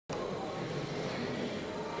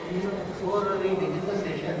before we begin the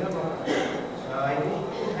session, I wish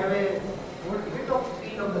to have a bit of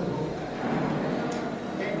feel of the group.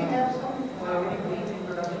 Let me have some very brief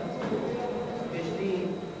introduction, especially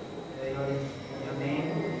your name,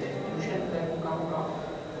 the institution that you come from,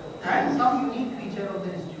 and some unique feature of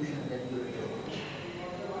the institution that you represent.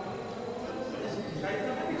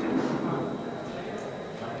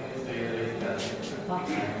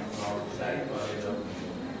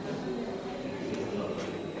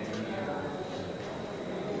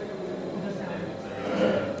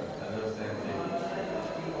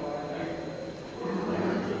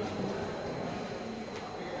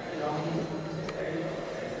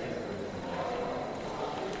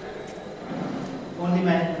 Only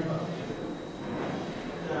management.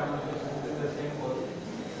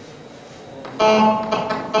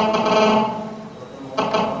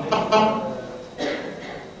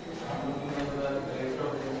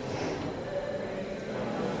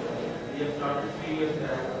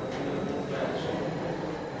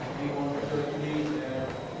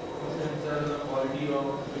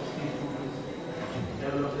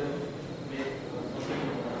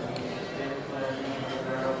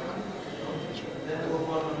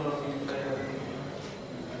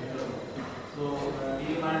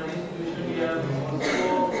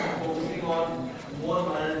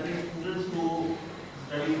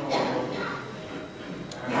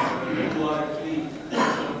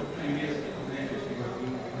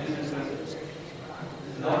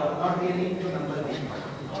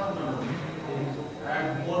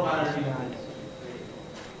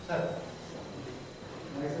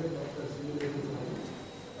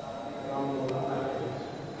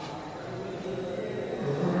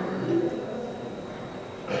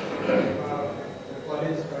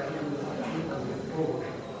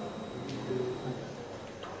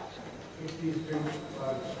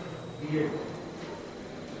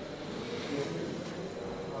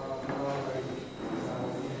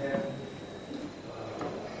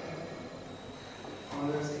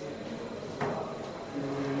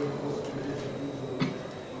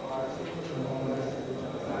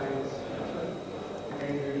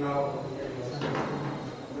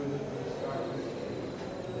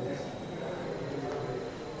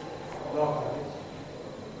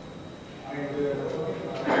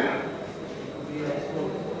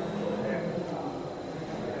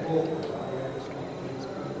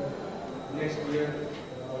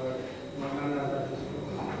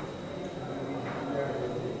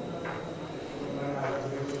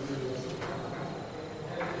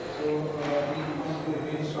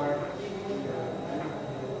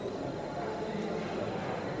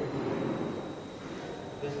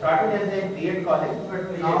 Started as a B.Ed college, but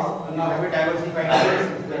now we have a diversified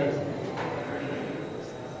course.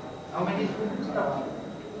 How many students start?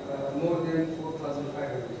 More than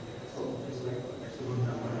 4,500. So it's like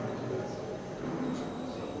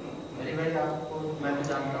very well, आपको मैं भी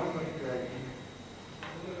जानता हूँ, but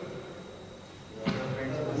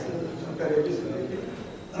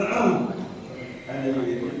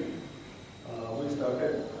we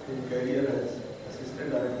started in career as assistant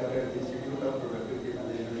director at the Institute of Productivity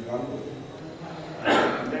Management, Lucknow.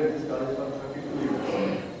 And then this college for 32 years.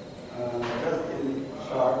 Just in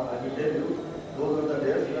short, I will tell you, those were the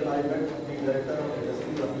days when I met the director of the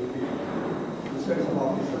Justice of UP, who sent some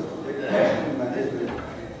officers to take action in management.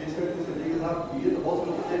 He said, these are BA, the most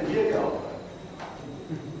of the BA job.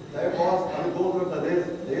 That was, those were the days,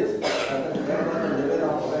 and that was the level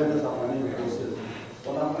of awareness of money resources.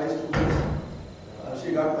 One of my students, she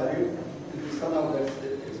got married. Son of that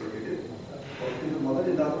state executive. और फिर मदन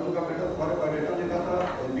इन दातों का बेटा तुम्हारे का बेटा लिखा था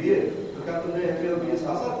MBA, तो क्या तुमने MBA और BA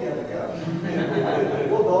साथ किया था क्या?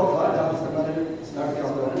 वो दौर था जहाँ से मैंने स्टार्ट किया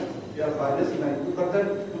हुआ है या फाइनेंस में तो करते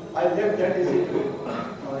I left that institute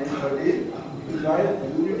in 13 to join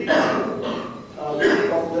Unity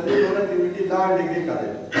of the Unity Law and Degree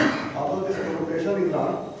College. Although this profession is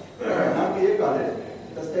not a college,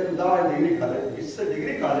 the same Law and Degree College. It's a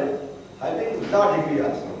degree college having law degree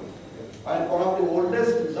also. And one of the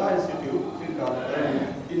oldest law institutes in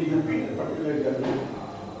UP, particularly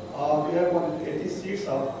we have 180 seats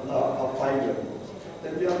of 5-year course.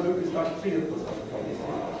 Then we are going to start 3-year course from this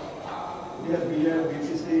year. We have BA,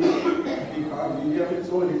 BCC, BCom, we have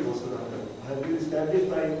so many courses. Have been established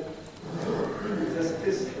by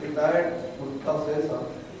Justice retired Professor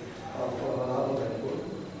of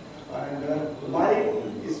and my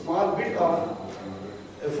small bit of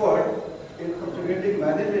effort in cultivating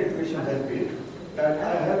management education has been that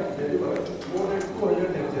I have delivered more than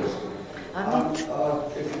 200 lectures on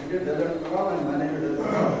executive development program and management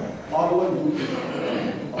development all over UP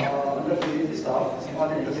under the staff, Small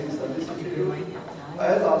Industry Service Institute,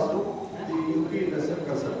 as also the UP Industrial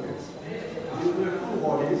Consultants. These were two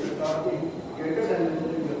bodies that are integrated and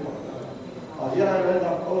managing the here I went,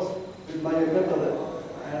 of course, with my younger brother,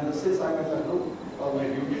 and since I am at Lucknow, for my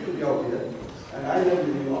duty to be out here, and I am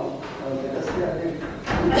living on, let us say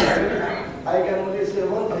I can only say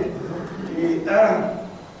one thing, कि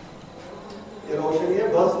रोशनी है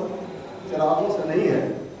बस चिरागों से नहीं है,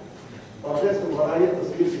 पर्दे से भरा ये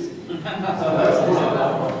तस्वीर किसी की।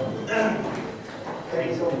 Thank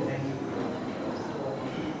you so much.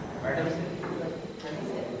 Madam,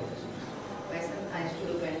 Myself, I used to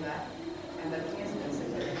look and back. I'm working as a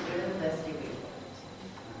consultant at University.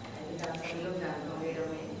 I think I'm still a fan from where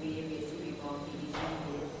I'm BA, BSc, BCom,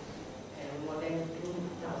 PhD, more than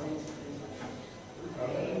 2,000 students,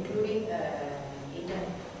 including intern.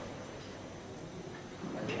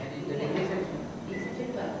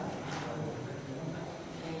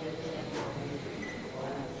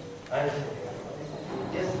 yes.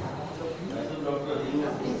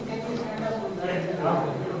 Please, can you stand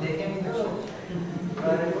up? They can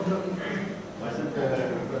Myself,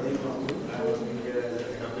 Pradeep Mansur. I was here as a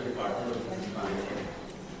head of the department of business management.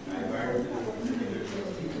 I joined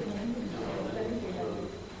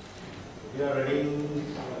we are running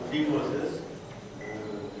 3 courses,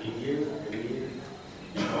 BBA, MBA,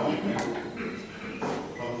 BCom.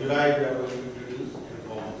 From July, we are going to introduce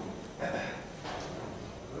informal.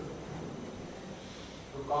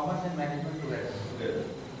 So commerce and management together. Together.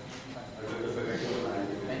 Under the faculty of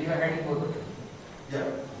management. And you are heading both of them. Yeah.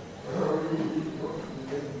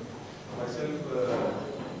 Myself,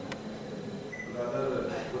 rather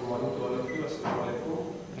good morning to all of you. Assalamu alaikum.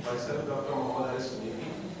 Myself, Dr. Mohan.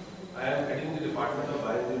 I am heading the Department of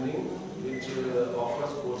Bioengineering, which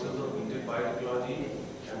offers courses of BTech Biotechnology,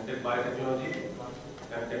 MTech Biotechnology,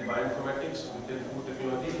 MTech Bioinformatics, BTech Food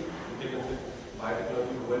Technology, BTech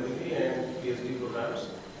Biotechnology dual degree, and PhD programs.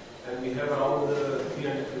 And we have around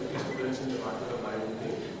 350 students in the Department of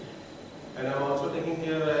Bioengineering. And I am also taking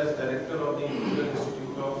here as Director of the Indian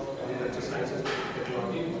Institute of Agriculture Sciences and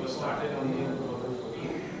Technology, which was started in the year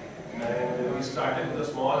 2014. And we started with a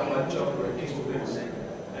small bunch of 20 students.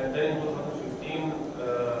 And then in 2015,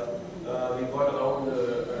 we got around 2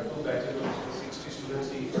 batches of 60 students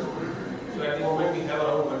each. So at the moment, we have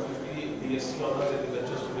around 150 BSc Honours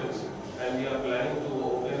Agriculture students. And we are planning to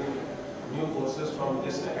open new courses from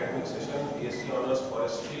this academic session: BSc Honours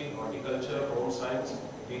Forestry, Horticulture, Home Science,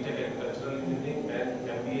 BTech Agricultural Engineering, and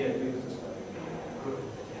MBA Agribusiness.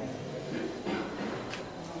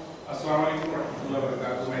 Assalamu alaikum warahmatullahi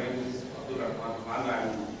wabarakatuh. My name is Abdul Rahman Khan. I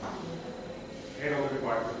am head of the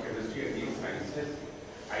Department of Chemistry and Green Sciences.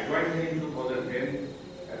 I joined here in 2010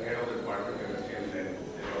 as head of the Department of Chemistry, and then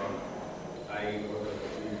later on I got the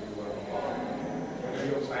opportunity to work for Faculty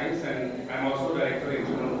of Science, and I am also Director of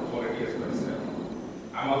Engineering Quality as well.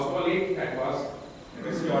 I am also a late advanced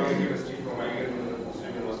MSc Organic Chemistry from Aligarh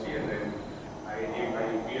University, and then I did my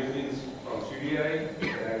PhDs from CDI,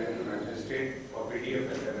 then I went to United States for PDF,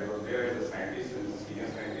 and then I was there as a scientist and senior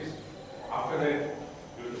scientist. After that,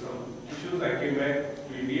 due to some issues, I came back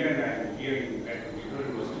to India, and I am here at Lucknow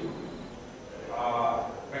University.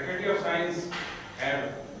 Faculty of Science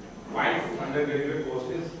have 5 undergraduate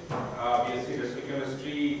courses: BSc Industrial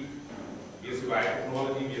Chemistry, BSc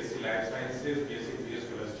Biotechnology, BSc Life Sciences, BSc Physics,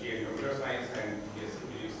 Chemistry and Computer Science, and BSc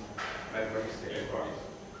Physics, Mathematics, Electronics.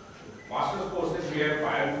 Master's courses, we have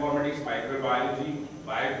Bioinformatics, Microbiology,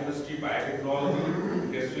 Biochemistry, Biotechnology,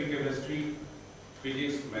 Industrial Chemistry,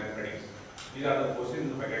 Physics, Mathematics. These are the courses in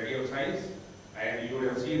the Faculty of Science, and you would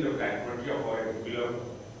have seen the documentary of our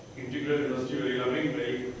integral university, very lovely,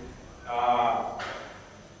 very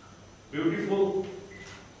beautiful,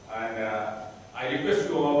 and I request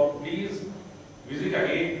you all, please visit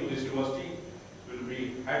again to this university. We will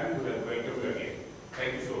be happy to welcome you again.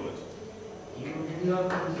 Thank you so much. You are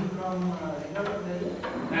coming from Delhi?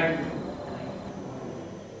 Thank you.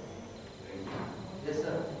 Yes,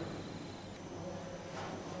 sir.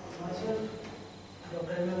 Myself,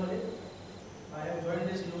 Dr. AMU. I have joined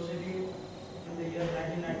this university in the year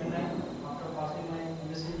 1999 after passing my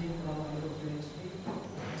MSc from Aligarh University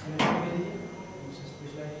in Malaviya, which is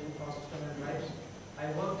specialized in power system and drives.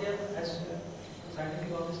 I worked there as a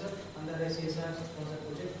scientific officer under a CSR sponsored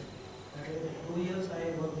project. 2 years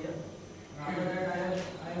I worked there. After that,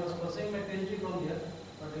 I was pursuing my PhD from there,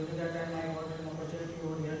 but during that time I got an opportunity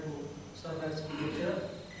over here to serve as lecturer.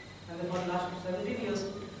 And for the last 17 years,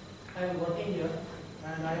 I am working here,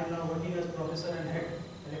 and I am now working as professor and head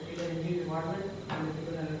electrical engineering department,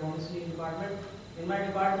 electrical and electronics engineering department. In my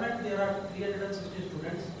department, there are 360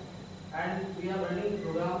 students, and we are running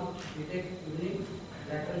program BTech Engineering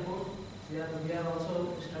lateral course. We are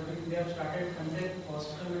also studying we have started MTech for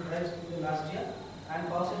system and drives in the last year. And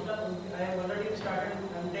power system, I have already started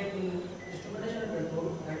MTech in instrumentation and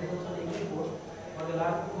control. That is also the degree course. For the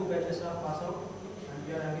last 2 batches are pass out, and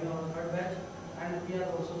we are having our 3rd batch. And we are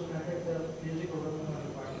also started the music program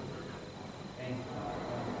department. Thank you.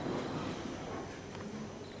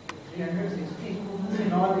 360 students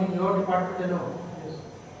in all in your department alone. Yes.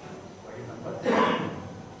 What is number?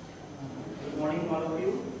 Good morning, all of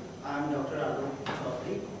you. I am Dr. Aligarh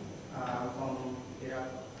from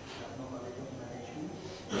Lucknow College of Management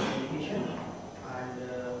Education, and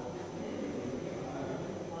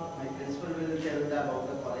my principal will tell about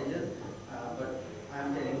the colleges, but I am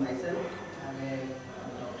telling myself. I am a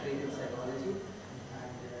doctorate in psychology,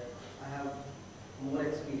 and I have more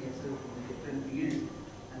experiences in different fields.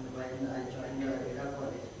 And when I joined the Aligarh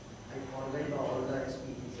College, I forgot all the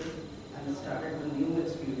experiences and started with new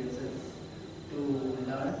experiences to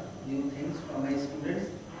learn new things from my students,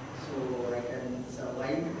 so I can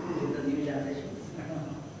survive with the new generations.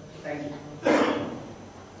 Thank you.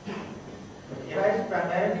 It is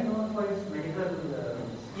primarily known for its medical.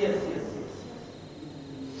 Yes.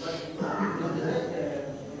 But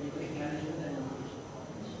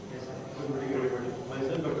Good morning, everybody.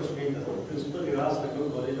 Myself, Dr. Sunil, Principal, Lucknow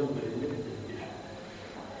College of Management Education.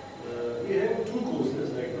 We have 2 courses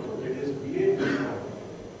right now, that is BA and BCom.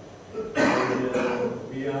 And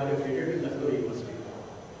we are affiliated with Lucknow University.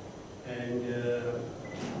 And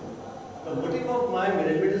the motive of my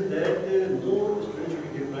management is that no student should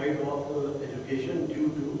be deprived of education due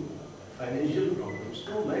to financial problems.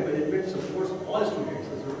 So my management supports all students,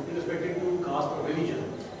 irrespective to caste or religion.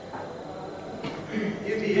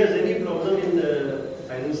 If he has any problem in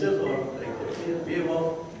finances or like that, he pay off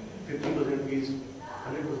 50% fees, 100%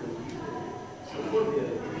 fees, support their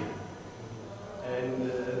education. And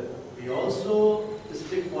we also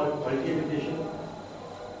stick for quality education,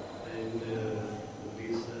 and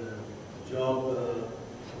this job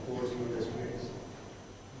supports the students.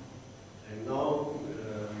 And now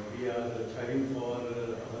we are trying for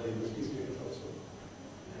our university students also.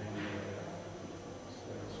 And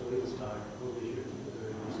so we will start.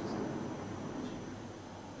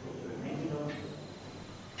 Thank you.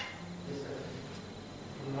 Yes, sir.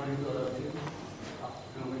 Good morning to all of you.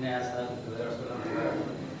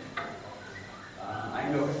 I'm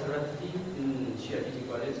Dr. Saraswati in HRD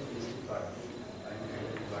College, Chemistry Department. I'm in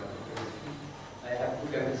the Department of Chemistry. I have 2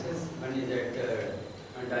 campuses. One is at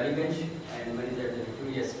Aligarh and one is at the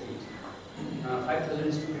Victoria Street.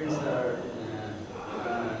 5,000 students are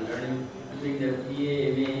learning, doing the BA,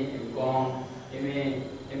 MA, MCom,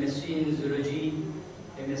 MSc in Zoology,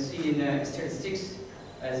 MSc in Statistics,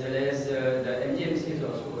 as well as the MGMC is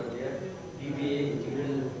also over there. BBA,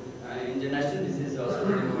 Integral, International Business is also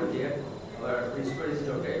over there. Our principal is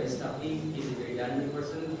Dr. Nafi. He is a very learned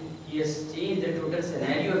person. He has changed the total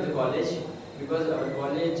scenario of the college, because our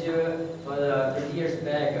college for 20 years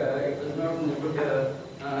back, it was not in a good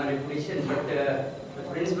reputation, but the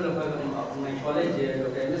principal of my college,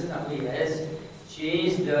 Dr. Nafi, has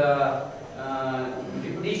changed the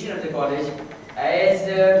reputation of the college. As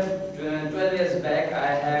 12 years back,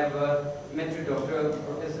 I have met with Dr.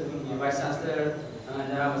 Professor Vice Chancellor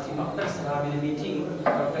Sahab in a meeting.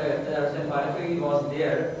 Dr. Parvaiz was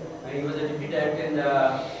there. He was a deputy director in the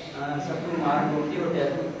Govt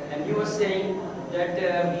Hotel, and he was saying that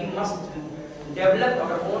we must develop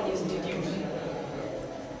our own institutes.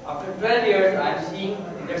 After 12 years, I am seeing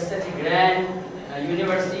that such a grand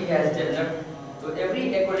university has developed. So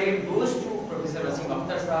every accolade goes to Professor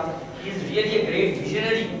Sahab. He is really a great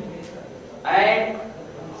visionary, and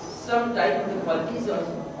some type of the qualities are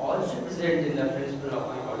also present in the principal of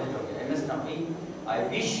my college, Dr. Nafi. I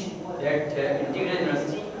wish that Integral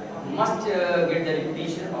University must get the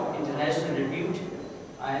reputation of international repute,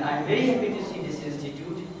 and I am very happy to see this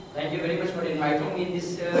institute. Thank you very much for inviting me in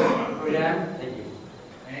this program. Thank you.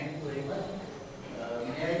 Thank you very much.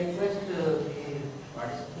 May I request the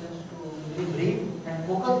participants to be brief and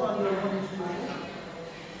focus on your own institution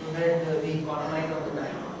so that we economize on the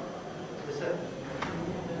time. Yes, sir.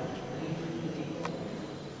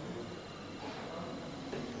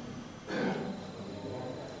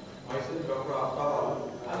 Myself, Dr. Aftab.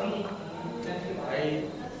 I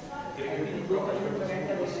graduated from Aligarh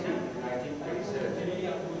University in 1997.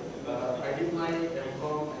 I did my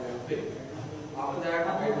MCom and MPhil. After that, I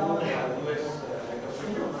moved to US and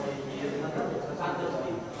completed my BA in computer science.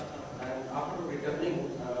 And after returning,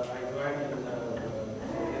 I joined in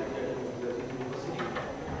University,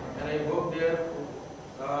 and I worked there.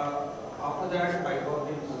 After that, I worked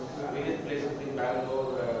in various places in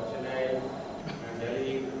Bangalore, Chennai, and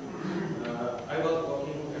Delhi. I was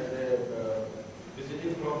working as a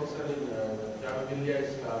visiting prof professor in Malaviya,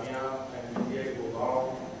 Islamia, and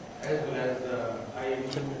Govt, as well as AMU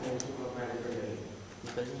Institute of Management.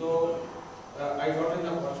 So I got an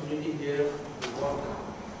opportunity here to work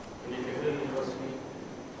in a federal university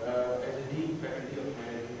as a Dean Faculty of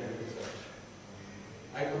Management and Research.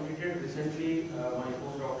 I completed recently my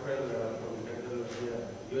postdoctoral from federal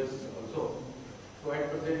US also. So at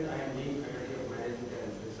present I am Dean Faculty of Management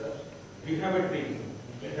and Research. We have a dream.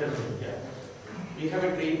 We have a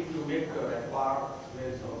dream to make a par of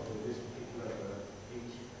this particular thing.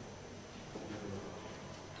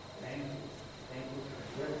 Thank you.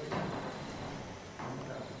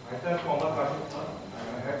 Myself, Mohan, I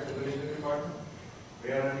am a head supervision department. We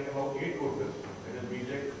are running about 8 courses. That is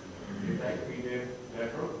BTech, BTech,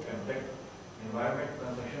 lateral, MTech, environment,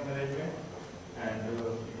 construction management, and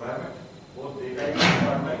environment. Both data and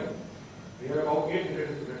online. We have about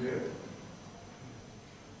 800 students here.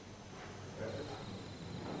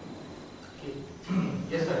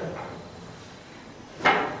 Yes, sir.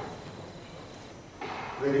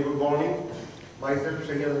 Very good morning. Myself,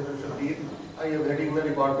 Aligarh. I am heading the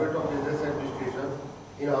Department of Business Administration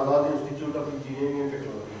in Aligarh Institute of Engineering and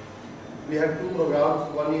Technology. We have 2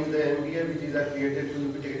 programs. One is the MBA, which is affiliated to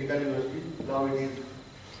Technical University. Now it is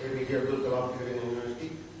APJ Abdul Kalam Technical University.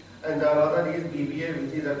 And the other is BBA,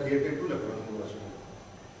 which is affiliated to Lucknow University.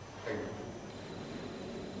 Thank you.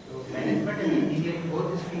 So management and engineering, both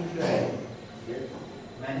the streams you are having. Yes.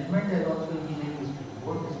 Management and also engineering streams,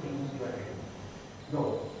 both the streams you are having. No,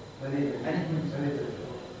 management.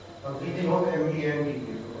 Okay, they both MBA and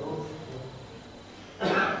BBA.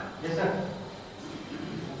 Yes, sir.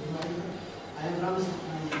 I am from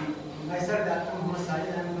myself, Dr. Mohan. I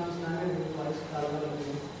am from Islamic College, Aligarh.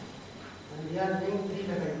 And we are doing 3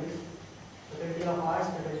 faculties: Faculty of Arts,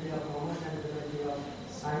 Faculty of Commerce, and Faculty of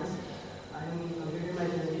Science. I am completing my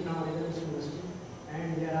PhD from Aligarh University,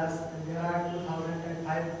 and there are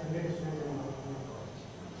 2,500 students in our college.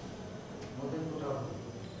 More than 2,000.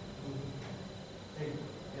 Thank you.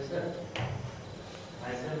 Yes, sir.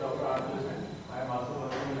 Myself, Dr. Aligarh. I am also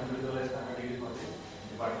working in Aligarh Degree College,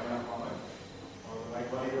 Department of Commerce. My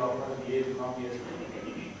colleague offers BA from PhD,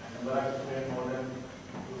 and number of students more than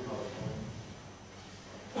 2,000.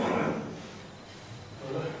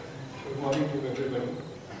 Good morning to everybody.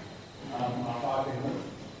 I'm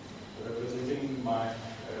representing my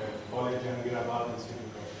college, Aligarh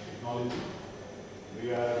Institute of Technology. We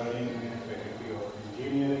are running a faculty of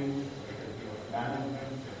engineering, faculty of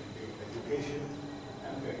management, faculty of education,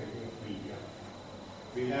 and faculty of media.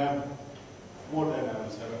 We have more than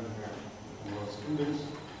 700 students,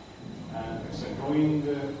 and it's a growing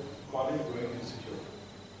college, growing institute.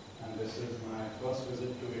 And this is my first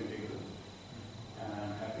visit to Integral. And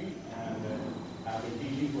I'm happy, and I've been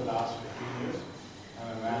teaching for the last 15 years. I'm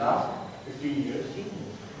a man of 15 years,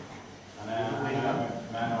 and I am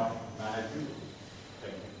a man of management.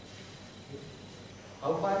 Thank you.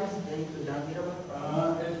 How far is Jangirabad?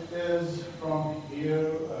 It is from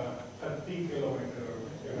here 30 kilometers.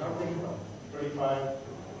 Not very far. 25.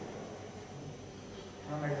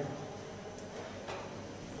 No, madam.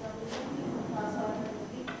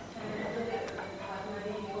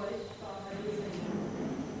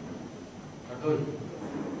 Good.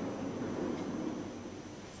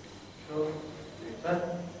 So, sir.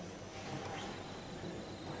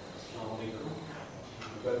 Assalamualaikum.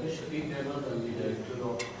 Dr. Shafiq Ahmed, I'm the director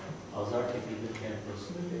of Azhar Technical Campus.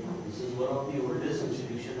 This is one of the oldest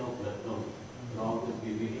institutions of Lucknow, along with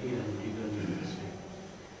BBD and Medical University.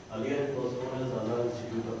 Earlier it was known as Azhar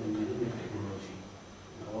Institute of Engineering and Technology.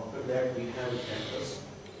 Now after that we have a campus.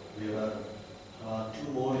 There are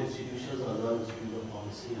 2 more institutions, Azhar Institute of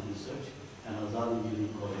Pharmacy and Research and Azhar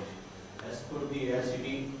Engineering College. As per the AICT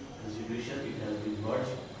institution, it has been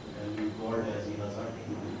merged and been called as the Azhar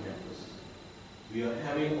Technical Campus. We are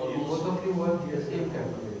having almost... Both of you work in the same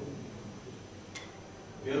campus.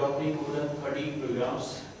 We are offering more than 30 programs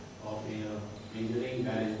of engineering,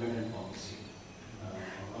 management and pharmacy.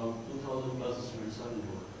 Around 2,000 plus students are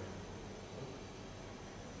enrolled.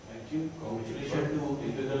 Thank you. Congratulations to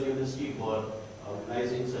Integral University for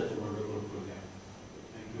organizing such a wonderful program.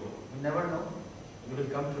 Thank you all. You never know. You will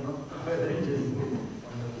come to know whether it is good.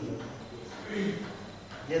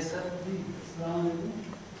 Yes, sir.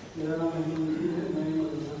 Assalamualaikum. मेरा नाम अली है, मैं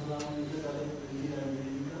मदरसा college India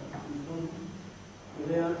America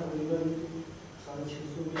मेरे यहाँ तकरीबन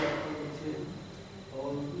 650 के आसपास बच्चे हैं और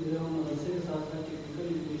मेरे मदरसे के साथ साथ टेक्निकल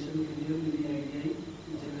एजुकेशन के लिए मेरी ITI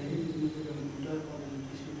चल रही है जिसमें से कंप्यूटर और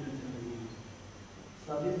इलेक्ट्रिशियन चल रही है।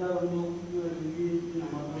 साथ ही साथ हम लोग क्योंकि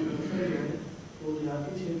हमारा मदरसा है तो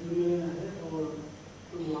देहाती क्षेत्र में है और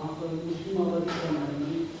वहाँ पर मुस्लिम आबादी का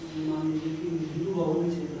मान लीजिए कि हिंदू बहुल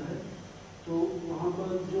क्षेत्र पर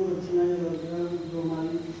जो बच्चियाँ या लड़कियाँ जो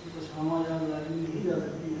हमारी कक्षाओं या लाइब्रेरी में नहीं जा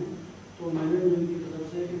सकती हैं, तो मैनेजमेंट की तरफ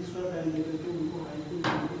से एक्स्ट्रा टाइम लेकर के उनको हाई स्कूल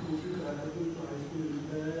कोचिंग करा करके उनको हाई स्कूल में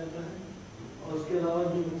कराया जाता है। और उसके अलावा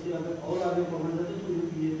जो बच्चे अगर और आगे पढ़ना चाहते हैं तो उनको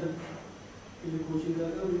BA तक के लिए कोचिंग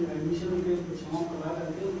करके उनकी एडमिशन के कक्षाओं करा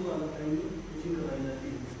करके उनको अलग टाइम में कोचिंग कराई जाती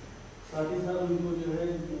है। साथ ही साथ उनको जो है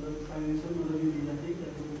मतलब फाइनेंशियल मदद भी दी जाती है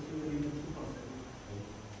ताकि बच्चे गरीब बच्चे पढ़ सकें।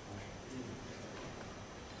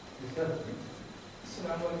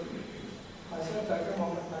 Myself, Dr.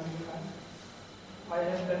 Mohan. I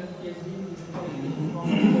have done PhD in physical engineering from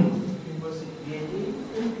University. PhD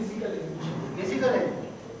in physical engineering. Physical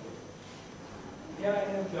engineering? Yeah, I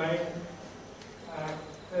have joined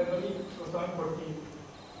February 2014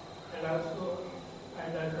 and also I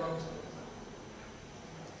done Prof.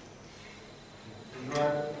 You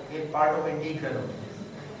are again part of integral.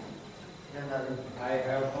 I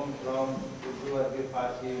have come from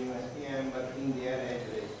Parvaiz University. I am working there as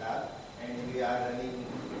registrar, and we are running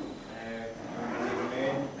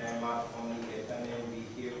management, mass communication, and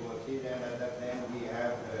BCA courses. And other than we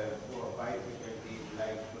have 4 or 5 faculties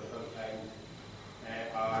like social science,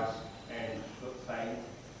 arts, and social science.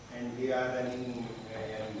 And we are running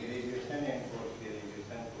graduation and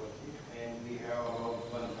post-graduation courses. And we have about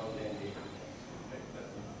 1,000 students.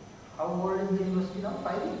 How old is the university now?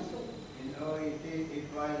 5 years? No, it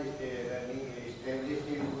was running established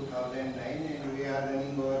in 2009, and we are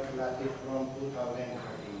running our classes from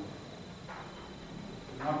 2013.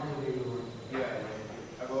 Not very old. Yeah,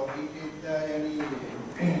 about it is the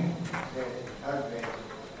third batch.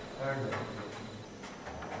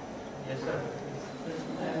 Yes, sir.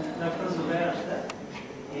 I am Dr. Zubair Ashtar.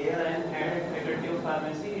 Here I am head faculty of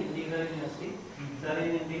pharmacy, Integral University. Sir,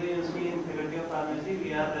 in Integral University in faculty of pharmacy, we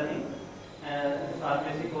are running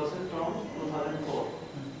pharmacy courses from 2004.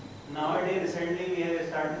 Nowadays, recently we have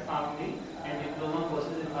started pharmacy and diploma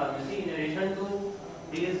courses in pharmacy. In addition to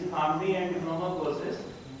these pharmacy and diploma courses,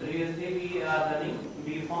 previously we are running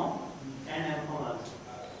B.Pharm and M.Pharm also.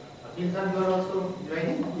 Akil sir, you are also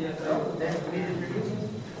joining? Yes, sir. So, then please introduce.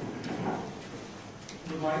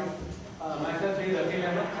 Good morning. Myself is Akil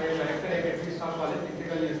Ahmed. I am director at Academic Staff College,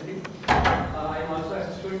 Integral University. I am also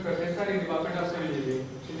assistant professor in Department of Civil Engineering,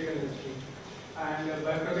 Integral University. And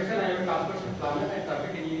by profession, I am a transportation planner and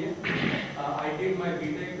traffic engineer. I did my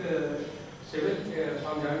BTech civil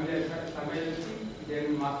from Malaviya University, then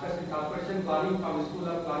masters in transportation planning from School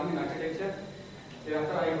of Planning and Architecture.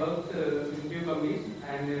 Thereafter, I worked in few companies,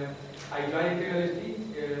 and I joined Integral University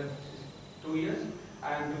 2 years.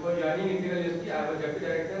 And before joining Integral University, I was deputy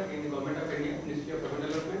director in the Government of India, Ministry of Urban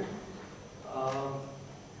Development.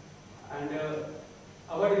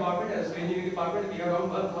 Our department, as engineering department, we have around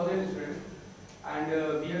 1,000 students. And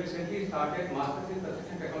we have recently started Masters in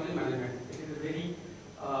Construction Technology Management. It is a very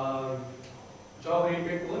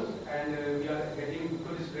job-oriented course, and we are getting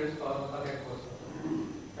good students for that course.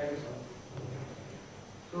 Thank you, sir.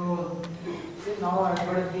 So, now I have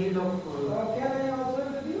got a field of... Can I also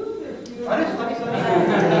review this? Sorry.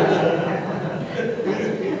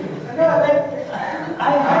 No,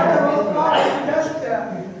 I heard about Prof. Just...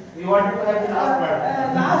 we wanted to have the last part.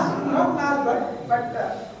 Not last, but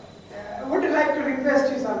I would like to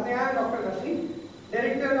request you something. I am Dr. Rafi,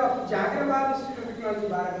 Director of Jagrabad Institute of Technology,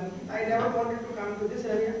 Bharat. I never wanted to come to this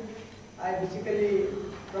area. I basically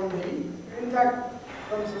from Delhi. In fact,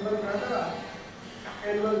 from Subal Pratara.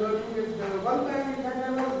 And was working with one time, in fact, I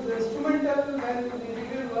was instrumental when the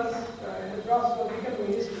integral was in the process of becoming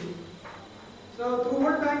ministry. So through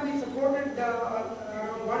one time we supported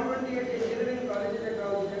around 128 engineering colleges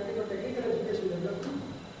across the country for technical education development.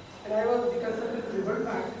 And I was the consultant to the World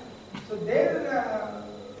Bank. So there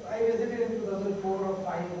I visited in 2004 or 5.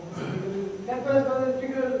 That was the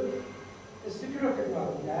Integral Institute of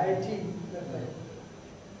Technology, IIT, that time.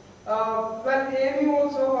 Well, AMU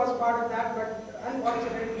also was part of that, but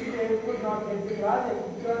unfortunately they could not get the project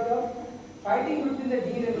because of fighting between the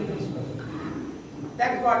dean and the principal.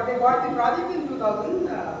 That's what they got the project in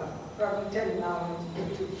 2010 now.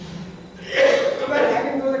 So by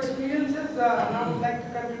having those experiences, now I would like to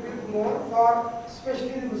contribute more for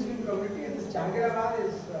especially the Muslim community, and this Jagrabad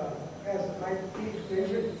is, as my field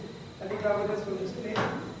graduate, 30 kilometers from this place.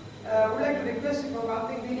 I would like to request you for one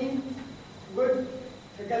thing, we need good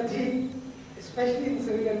faculty, especially in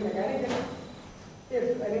civil and mechanical.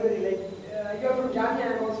 If anybody like, you are from Jamia, I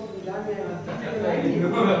am also from Jamia.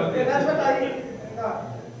 That's what I thought.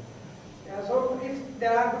 Yeah, so if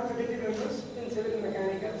there are good faculty members in civil and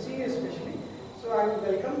mechanical, senior especially, so I would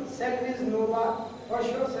welcome. Salaries Nova, for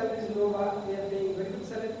sure salaries Nova, we are paying very good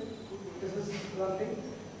salary. This is one thing.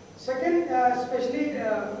 Second, especially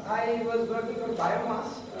I was working for biomass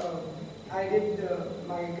I did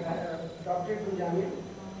my doctorate from Jamia.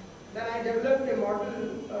 Then I developed a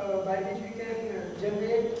model by which we can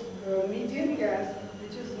generate methane gas,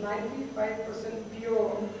 which is 95%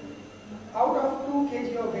 pure out of 2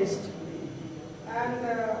 kg of waste. And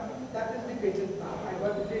that is the patent now. I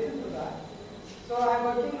got the patent for that. So I'm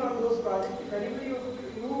working on those projects. If anybody you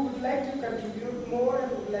would like to contribute more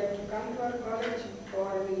and would like to come to our college for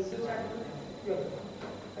an research activity, you're welcome.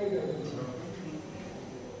 Thank you very much.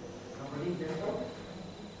 Somebody get up?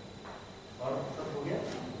 Or up here?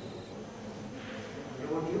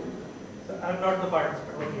 What do you? So I'm not the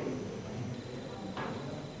participant. Okay.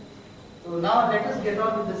 So now let us get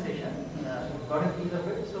on with the session. Got a piece of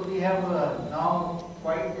it. So we have now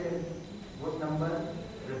quite a good number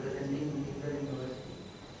representing the university.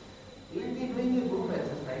 We will be doing a group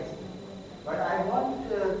exercise, but I want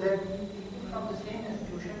that people from the same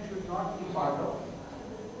institution should not be part of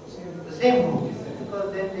the same group,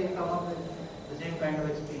 because then they come up with the same kind of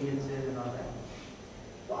experiences and all that.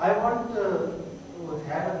 So I want to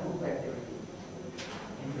have a group activity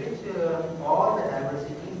in which all the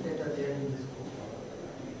diversities that are there in this group,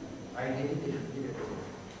 ideally they should be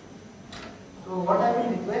represented. So what I will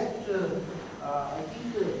request, I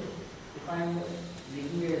think if I am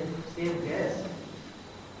making a safe guess,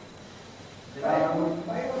 there are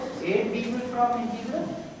 8 people from Integral.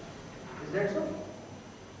 Is that so?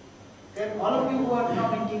 Can all of you who are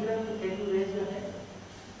from Integral, can you raise your hand?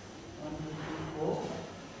 1, 2, 3, 4,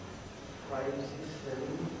 5, 6, 7,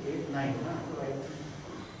 8, 9. So I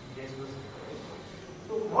guess was.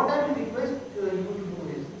 So what I will request you to do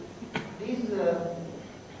is, please,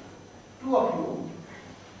 2 of you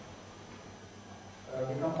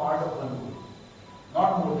become part of one group, not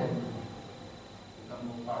more than 2. Become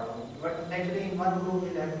part of one. But naturally, in one group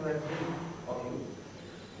we'll have to have 3 of you.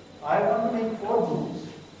 I want to make 4 groups.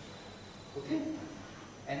 Okay?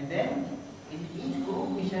 And then in each group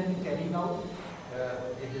we shall be carrying out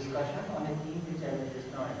a discussion on a theme which I will just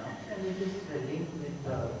now announce, and it is linked with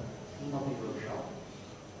the theme of the workshop.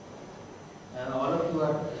 All of you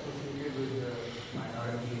are associated with the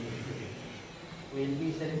minority initiative. We will be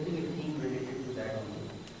selecting a theme related to that only.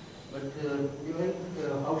 But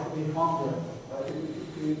how should we form the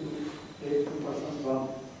 2 from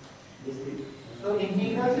this thing? So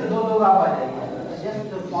Integral से 2 लोग आप आ जाएंगे. Just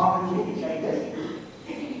the form will be like this.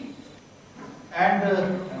 And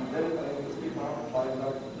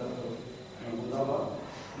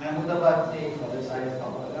Mahmudabad से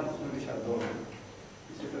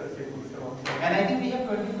and I think we have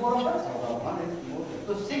 24 of us.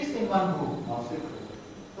 So 6 in one group.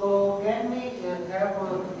 So can we have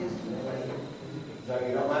this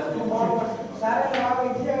 2 more persons? सारे लोग आप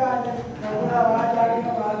एक जगह आ जाए. आवाज आने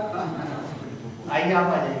के बाद आइए आप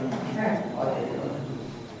आ जाइए.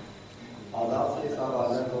 आदाब से साहब आ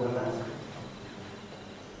जाए तो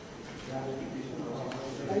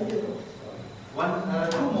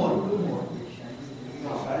two more.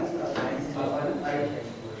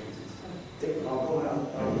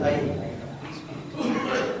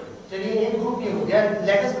 चलिए एक ग्रुप ये हो गया.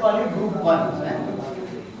 Let us call it group 1.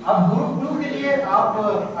 अब ग्रुप 2 के लिए आप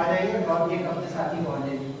आ जाइए और एक अपने साथी को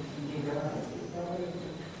ले लीजिए.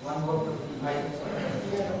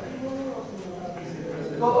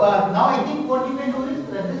 So now I think what you can do is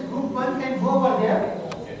this group 1 can go over there,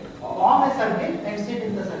 form a circle and sit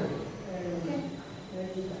in the circle.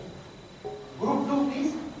 Okay. Group 2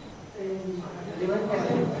 please.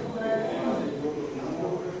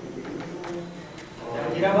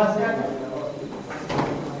 Hyderabad से आते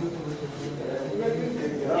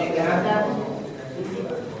एक यहाँ से आते.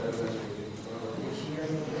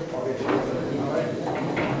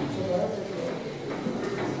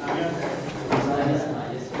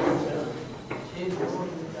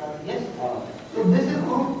 Yes. So this is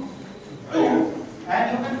group 2, and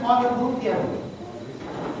you can form a group here.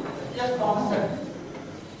 Just form a circle.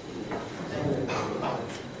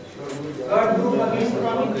 Third group again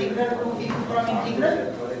from Integral, 2 people from Integral.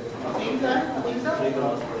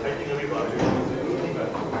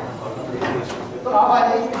 तो आप आ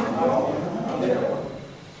जाइए.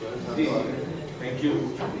 Thank you.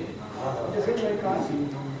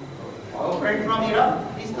 Our friend from Iraq,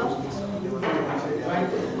 please come.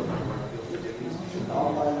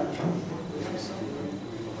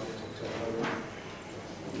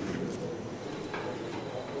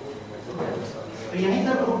 तो यहीं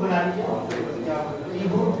से group बना लीजिए. ये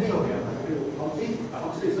group भी हो गया.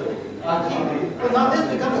 So now this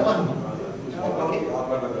becomes one. Okay.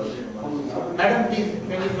 Madam, please,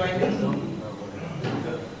 can you join me?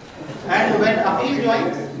 And when Apil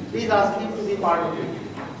joins, please ask him to be part of it.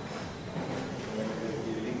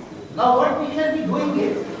 Now what we shall be doing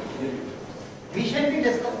is, immediately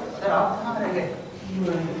discuss. Sir, आप कहाँ रह गए?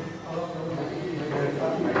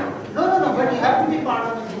 No, but you have to be part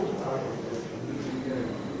of the group.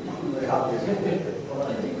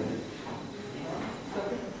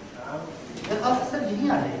 Sir यही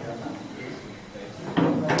आ जाएगा ना?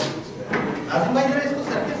 नाज़िम भाई जरा इसको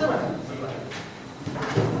सर कैसे बना?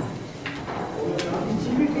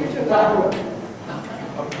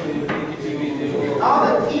 Now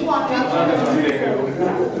the theme on which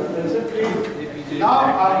now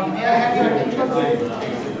may I have your attention?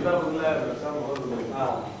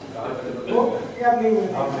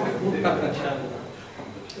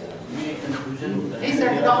 Please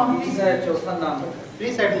settle down.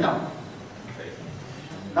 Please settle down.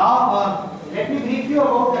 Now let me brief you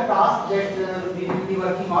about the task that we will be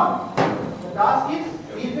working on. The task is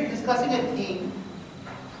we will be discussing a theme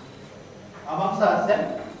amongst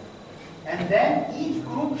ourselves, and then each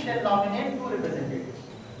group shall nominate 2 representatives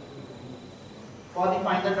for the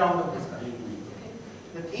final round of discussion.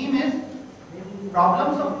 The theme is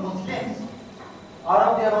problems of Muslims are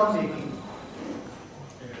of their own making.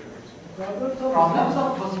 Problems of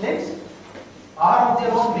Muslims are of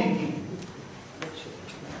their own making.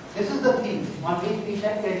 This is the theme on which we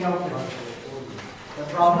shall carry out the work. The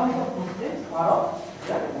problems of Muslims are of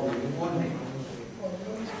their own making.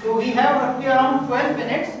 So we have roughly around 12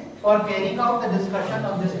 minutes for carrying out the discussion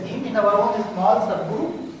of this theme in our own small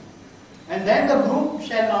subgroup, and then the group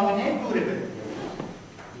shall nominate 2 representatives.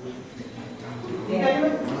 Is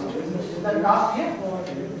the task here?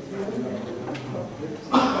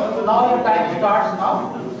 So now your time starts now.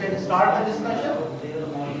 You can start the discussion.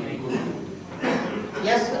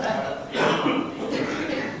 Yes.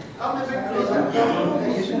 Come a bit closer.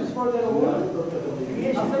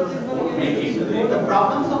 The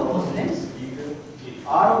problems of Muslims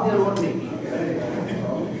are of their own making.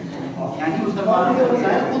 यानी मुसलमानों के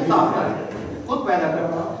मसाइल खुद साफ कर, खुद पैदा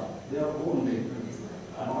करना।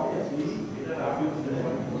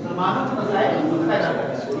 मुसलमानों के मसाइल खुद पैदा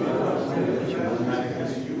करना।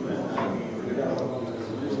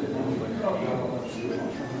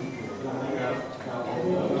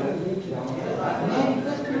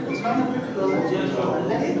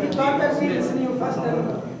 Let's start by listening you first.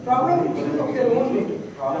 Problem is of their own making.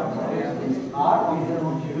 Problems are of their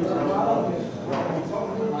own making.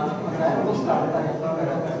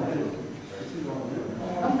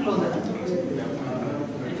 Come closer.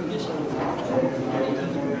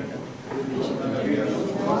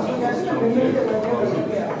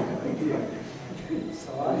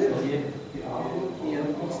 सवाल ये कि आप ये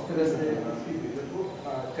किस तरह से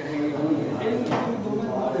कहेंगे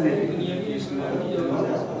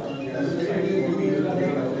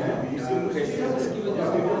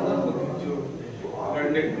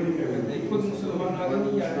खुद मुसलमान आदमी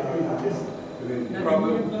या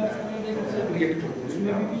प्रॉब्लम क्रिएट करते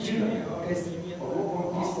उसमें भी पीछे कैसी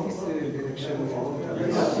किस डायरेक्शन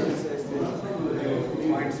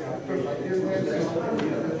माइंड से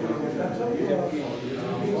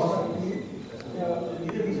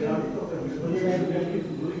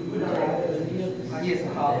yes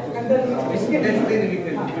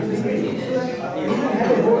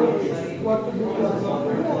what to do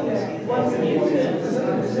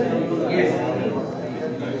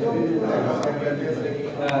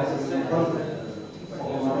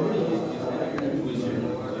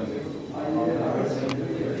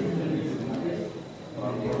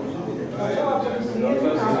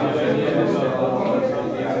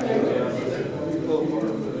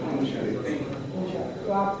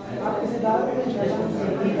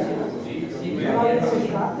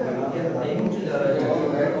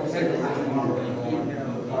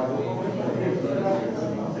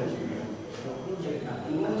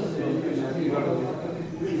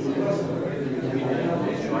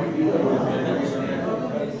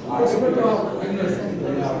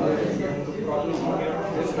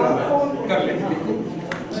कर लेंगे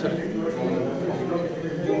सर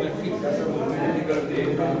जो मैं फील करते में भी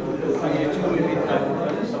था में भी था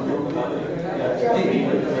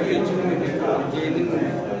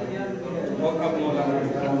और अब मौलाना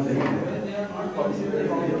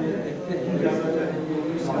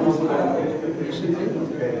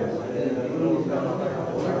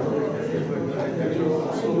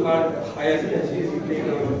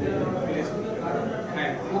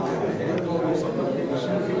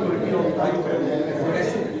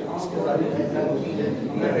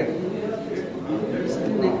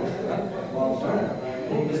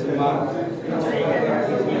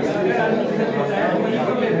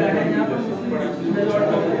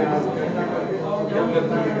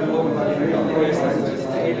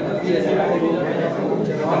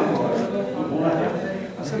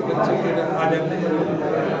सर फिर आज अपने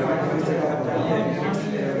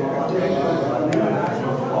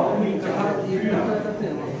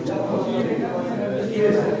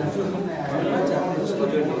उसको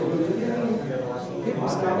जो फिर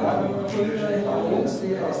उसके बाद से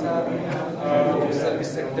ऐसा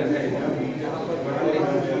सर्विस सेक्टर है यहाँ पर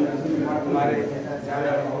हमारे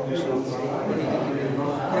ज़्यादा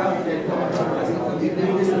क्या इसमें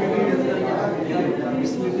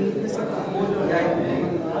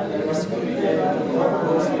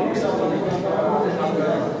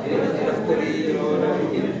दफ्तरी और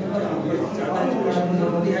ज़्यादा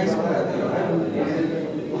एजुकेशन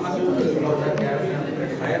वहाँ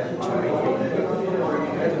हायर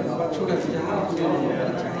छोटा जहाँ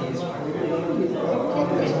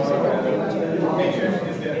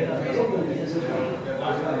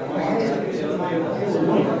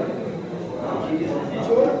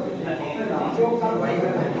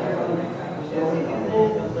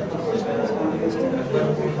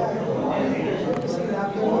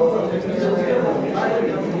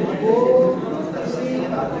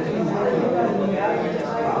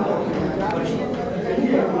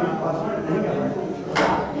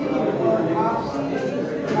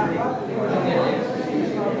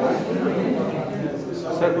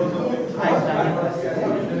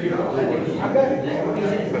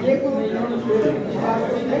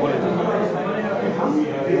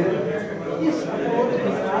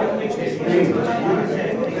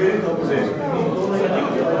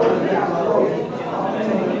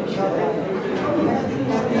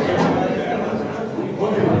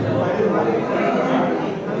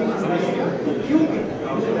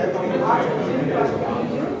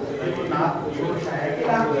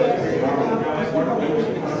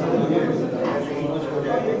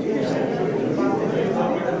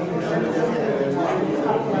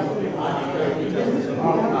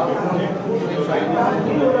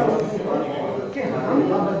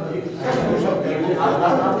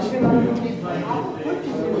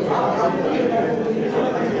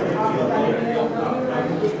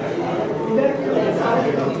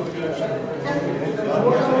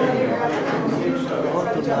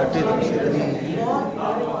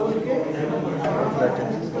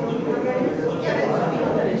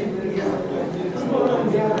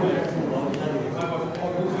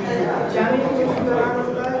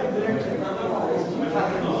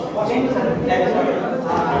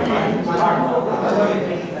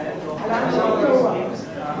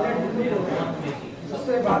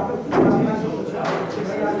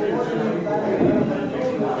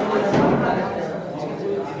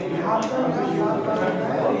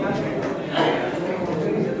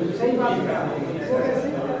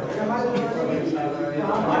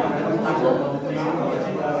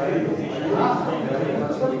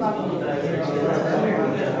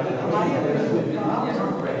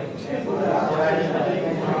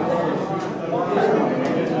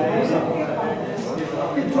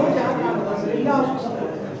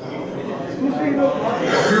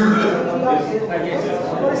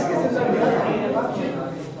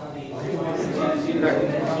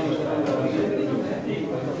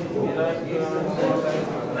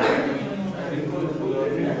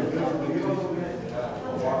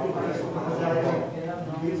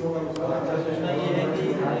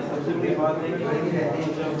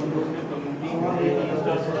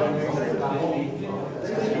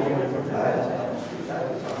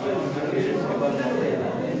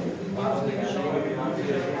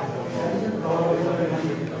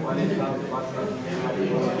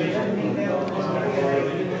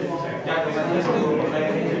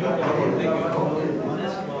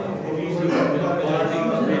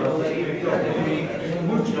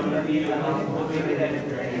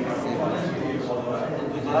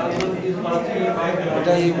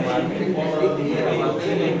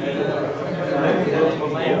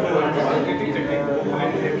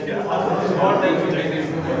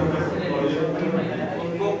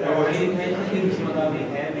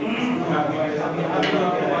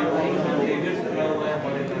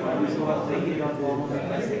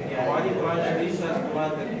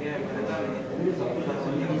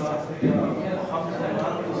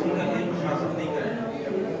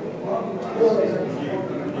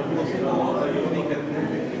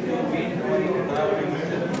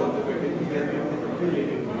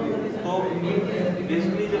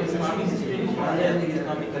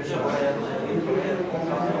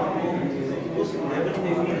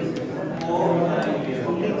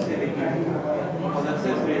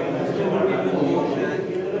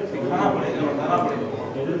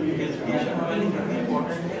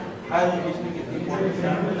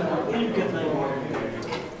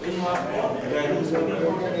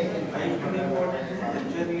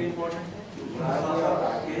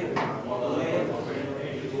इम्पोर्टेंट है।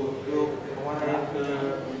 जो हमारा एक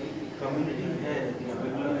कम्युनिटी है,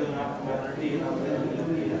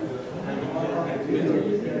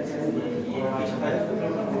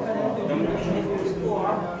 उसको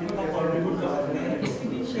आप कितना कॉन्ट्रीब्यूट कर सकते हैं, इस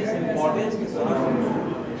इम्पोर्टेंस के साथ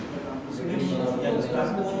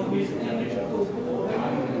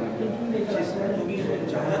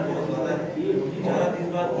चाहत बहुत ज़्यादा है। चाहत इस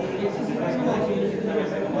बात की कितना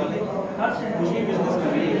पैसा कमा ले, खुशी बिजनेस कर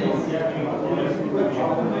रही है।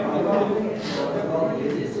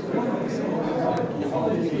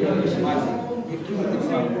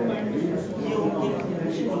 ये उनकी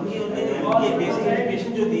बेसिक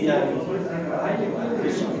एजुकेशन जो दी जा रही है,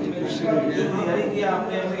 जो दी जा रही है,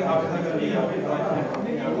 आपने हाफिज़ा कर लिया,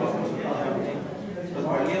 बस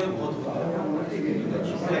पढ़ लिया बहुत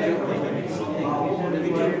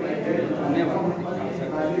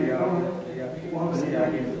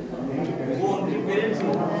वो उनके पेरेंट्स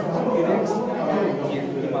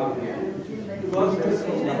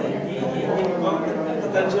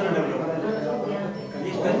कल्चर डेवलपमेंट,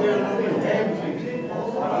 ये कल्चर डेवलपमेंट है।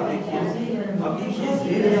 आप देखिए अभी ये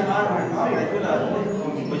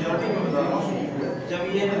मेजॉरिटी में बता रहा हूँ, जब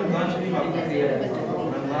ये रमजान शरीफ आपने दिया है,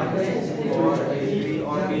 रमजान और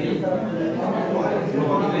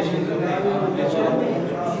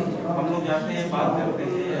हम लोग जाते हैं, बात करते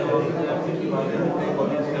हैं और अपनी बातें करते हैं,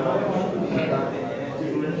 कॉलेज के बारे में बताते हैं,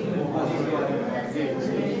 स्टूडेंट्स के बारे में।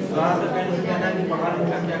 ज़्यादातर पेरेंट्स कहना है कि पढ़ा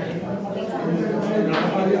लिखा क्या है,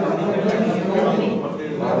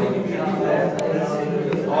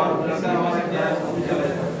 और लड़का हमारा क्या है,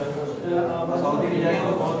 सऊदी में जाएगा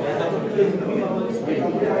तो बहुत बेहतर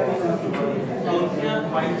तो उनके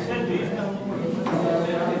माइंडसेट जो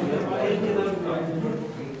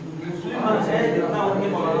है जितना उनके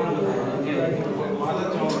मौलाना ने बताया,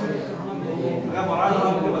 अगर मौलाना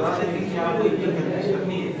आपको बता देते कि आपको ये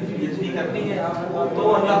करनी है, PhD करनी है, तो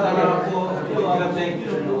अल्लाह ताला आपको मतलब देंगे,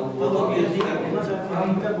 तो PhD करनी है।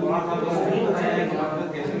 मौलाना साहब ने नहीं बताया है कि मार्केट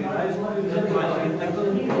कैसे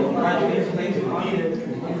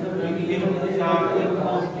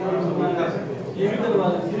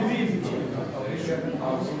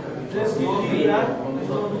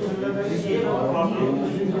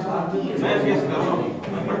मैं फेस कर रहा हूँ,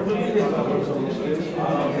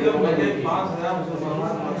 मेरे 5,000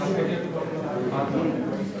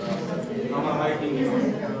 हमारी टीम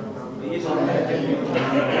ये सब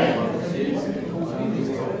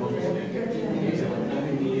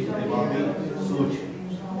सोच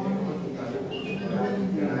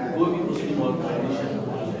कोई भी मुस्लिम ऑर्गेनाइजेशन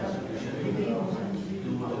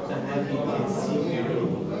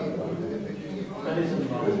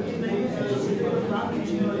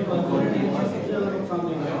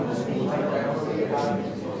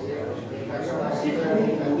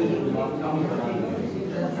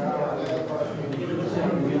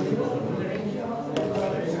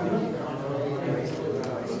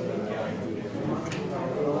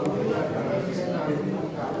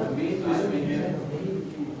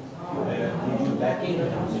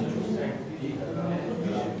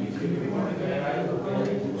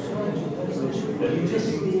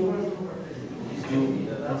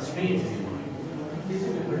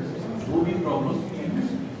वो भी प्रॉब्लम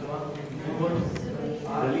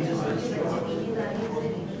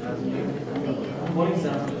फॉर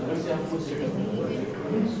एग्जाम्पल अगर से आपको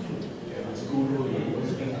स्कूल हो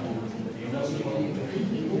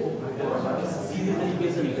सीधे तरीके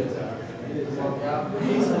से निकल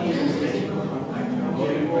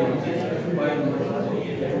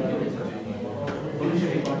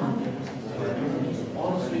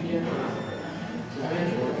और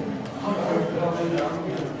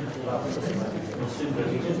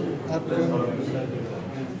उसमें क्या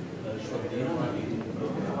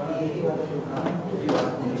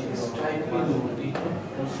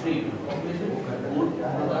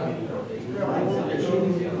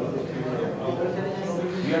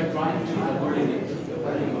we are trying to coordinate,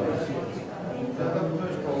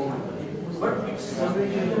 but it's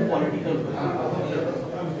political.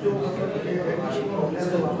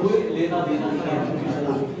 कोई लेना देना नहीं है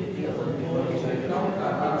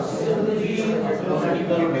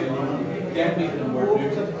political can be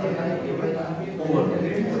converted over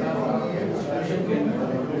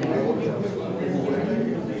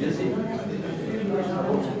जैसे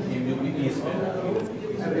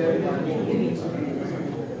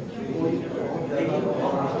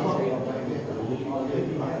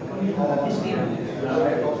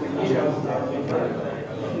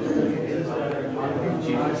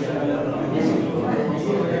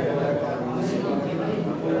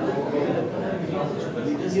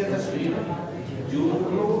जो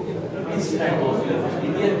इस एटमॉस्फेयर में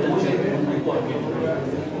इंडियन कल्चर को आगे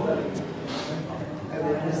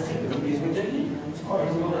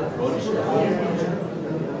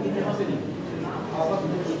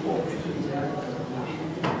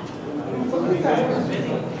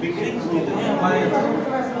बिक्रिंग्स कितने हमारे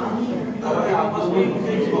आपस में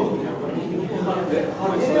बिक्रिंग्स हो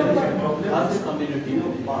हर कम्युनिटी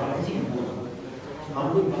हम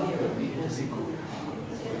लोग बात करते हैं सीखो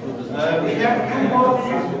We have 2 more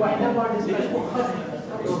minutes to wind up our discussion.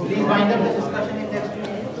 So please wind up the discussion in next 2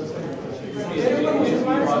 minutes. मेरे को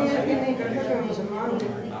मुसलमान इसलिए यकीन नहीं करते कि मैं मुसलमान हूँ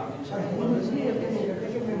और हिंदू इसलिए यकीन नहीं करते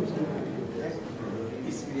कि मैं मुसलमान हूँ।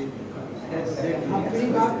 इसलिए अपनी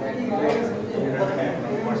बात की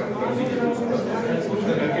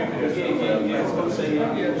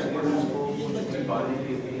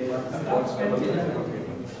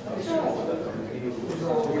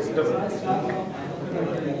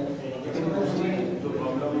जो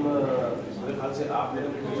प्रॉब्लम मेरे ख्याल से आपने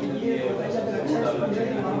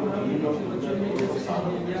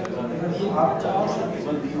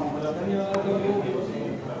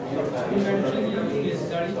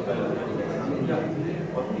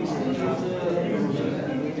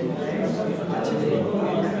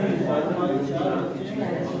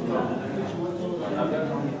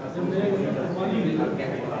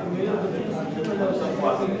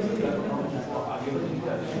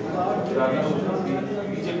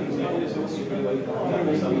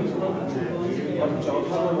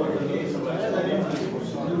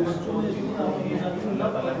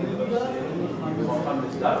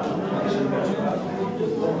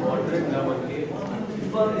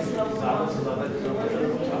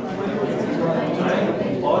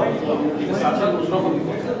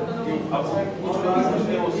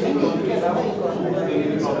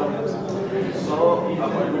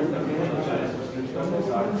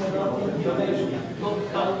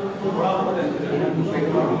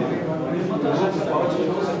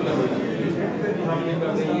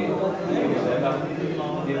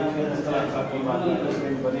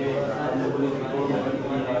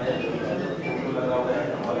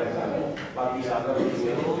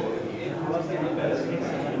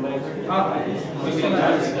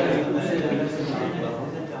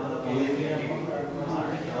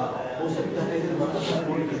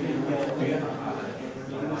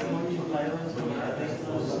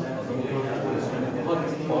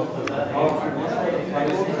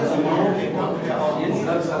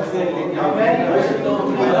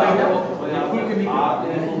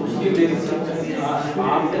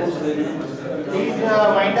Please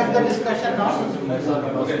wind up the discussion now.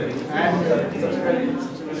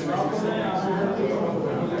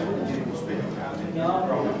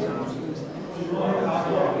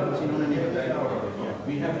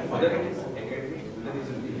 we have other academic, there is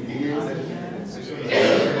social,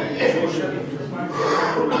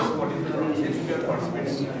 what is the institutional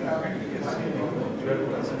participants in academic, you have to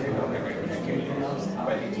concentrate on academic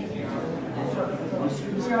quality.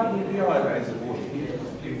 As a board,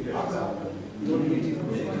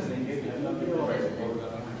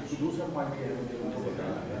 do some part here.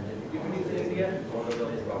 If it is India, what are the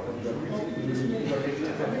problems?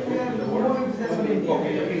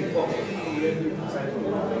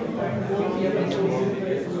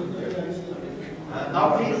 Now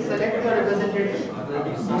please select your representative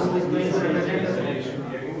who is going to represent us.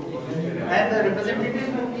 And the representative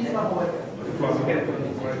will please come over.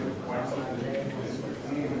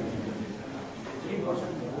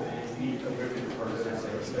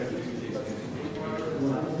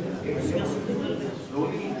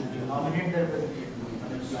 Slowly dominate the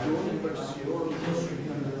slowly but surely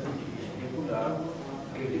people are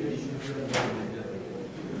getting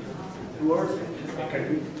towards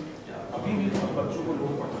academic. अभी भी बच्चों को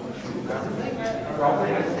लोग पढ़ना शुरू कर रहे हैं। Problem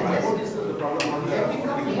is the problem on the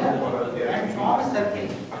and form a circle.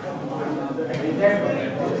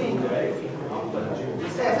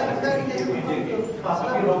 इससे ऐसा लगता है कि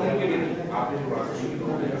आपके रोकने के लिए आपने जो बात की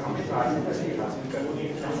हमें हासिल करनी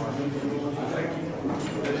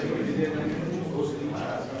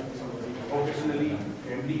प्रोफेशनली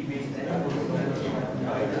एमडी में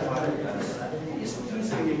इस चीज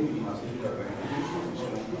से ये हासिल कर रहे हैं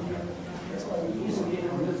इसलिए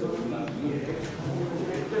हमने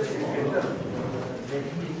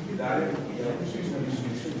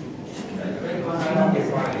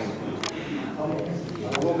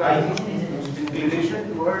inclination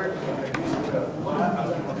toward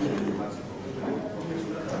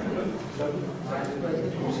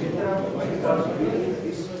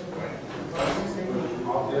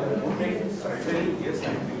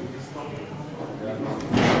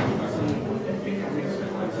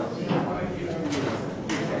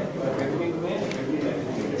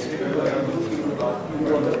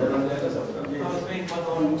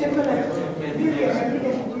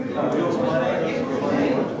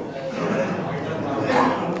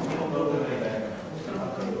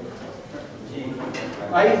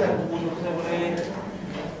आइए सर।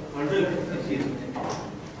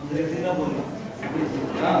 अंग्रेजी ना बोलना, अंग्रेजी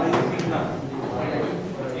सीखना,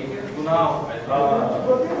 चुनाव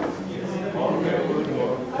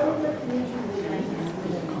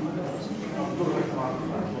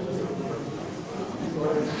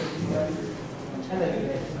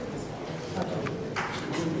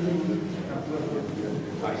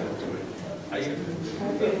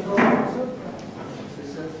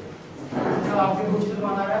आपके कुछ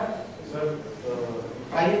बनवा रहा है सर।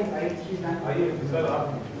 आइए सर आप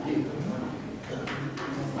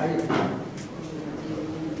आइए।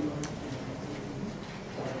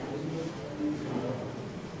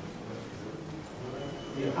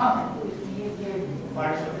 हाँ ये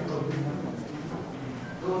पार्टिसिपेट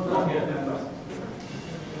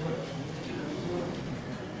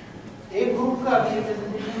एक ग्रुप का अभी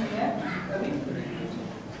रिप्रेजेंटेशन नहीं है अभी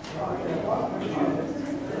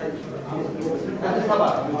Rajya Sabha.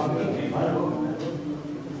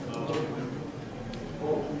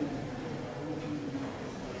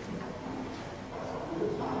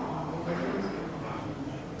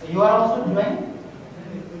 You are also joining?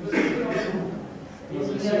 If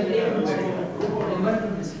there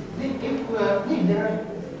are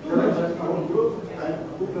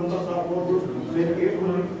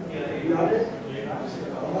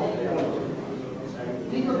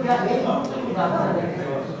नहीं तो क्या एक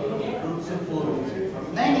ग्रुप से 4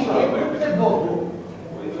 नहीं एक ग्रुप से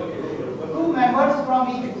 2 members from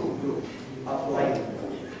each group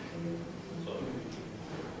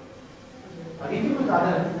अभी भी कुछ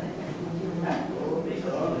आदर है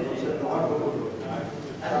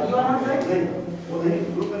you are not right वो नहीं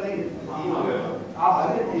ग्रुप में नहीं आप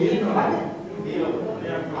आगे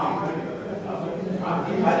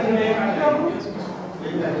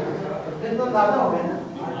दिन तो ज्यादा हो गए ना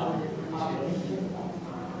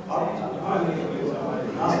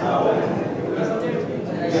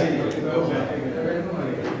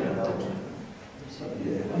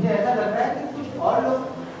मुझे ऐसा लगता है कि कुछ और लोग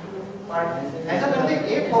ऐसा करते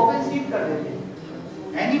एक ओपन सीट कर देते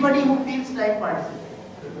anybody who feels like participate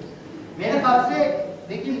मेरे ख्याल से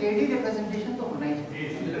देखिए लेडी रिप्रेजेंटेशन तो होना ही चाहिए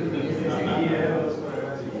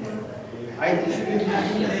I think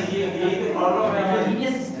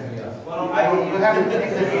you have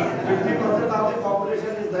 50% of the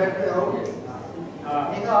population is that out.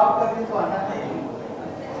 नहीं तो आप करने तो आना है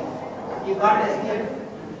You can't escape.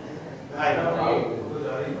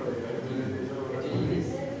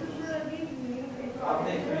 आपने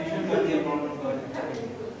एक्सप्लेनेशन कर दिया प्रॉब्लम का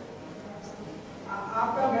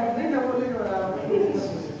आपका बैठ नहीं ना बोलेगा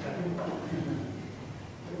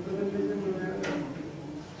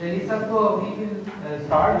चलिए सर तो अभी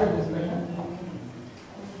स्टार्ट द डिस्कशन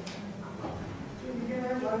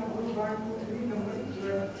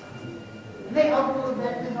नहीं अब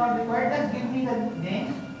that is not required just give me the name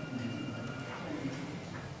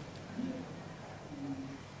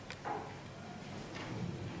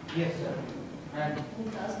yes sir and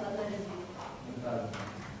Mumtaz Father is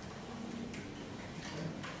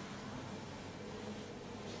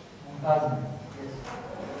Mumtaz yes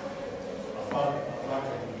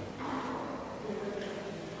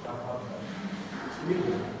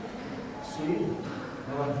Sweet.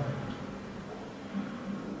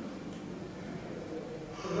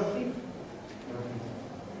 Rafi.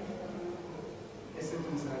 Esse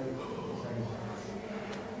tu sabe.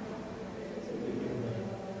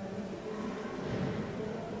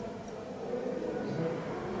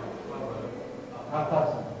 Atas.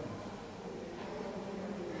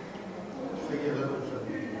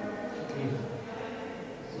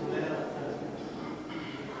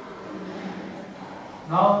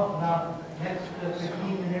 Now, next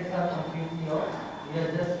 15 minutes are completely off. We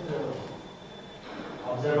are just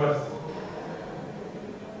observers.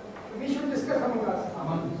 We should discuss among us.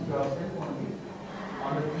 Among yourself only.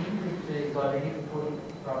 On the theme which is already before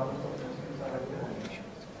problems of questions are available.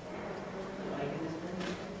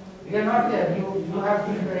 We are not there. You have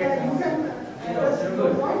to interact. You can address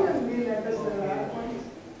your point and we'll address the points.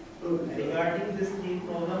 Regarding this theme,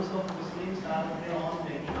 problems of Muslims are their own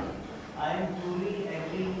making. I am truly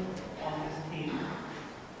agree on this theme.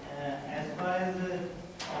 As far as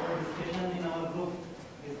our discussion in our group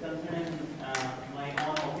is concerned, my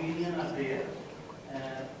own opinion are there.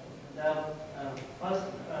 The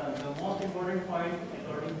most important point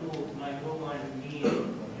according to my group and me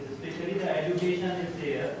is especially the education is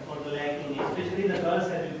there for the lacking, especially the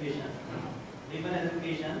girls' education. Women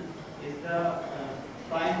education is the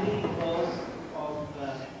primary cause of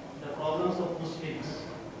the problems of Muslims.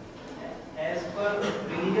 As per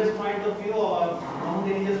religious point of view or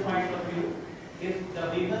non-religious point of view, if the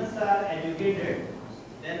women are educated,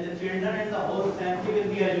 then the children and the whole family will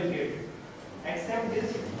be educated. Except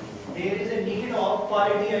this, there is a need of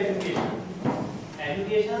quality education.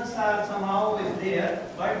 Educations are somehow is there,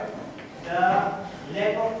 but the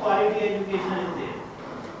lack of quality education is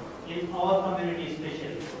there in our community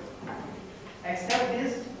especially. Except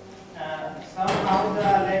this, somehow the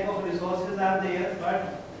lack of resources are there, but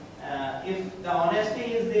if the honesty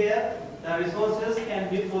is there, the resources can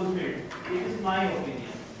be fulfilled. It is my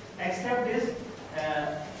opinion. Except this,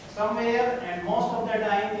 somewhere and most of the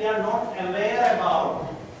time we are not aware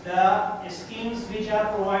about the schemes which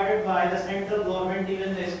are provided by the central government,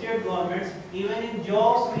 even the state governments. Even in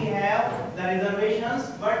jobs we have the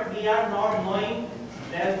reservations, but we are not knowing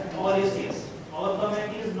their policies. Our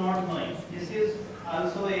community is not knowing. This is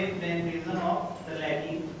also a main reason of the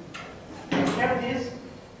lacking. Except this,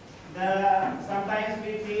 sometimes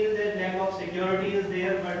we feel that lack of security is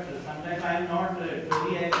there, but sometimes I am not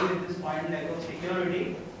truly agree with this point, lack of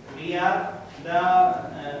security. We are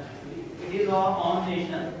it is our own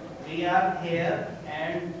nation. We are here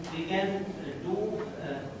and we can do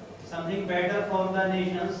something better for the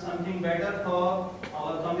nation, something better for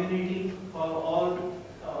our community, for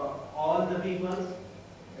all the peoples.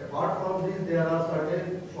 Apart from this, there are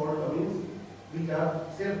certain shortcomings which are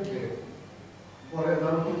self-made. For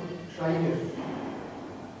example, shyness.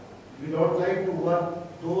 We don't like to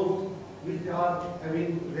work those which are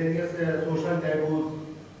having various social taboos.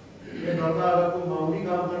 ये लड़का अगर कोई मामूली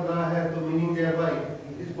काम कर रहा है तो मीनिंग है भाई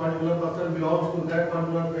this particular person belongs to that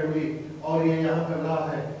particular family और ये यहाँ कर रहा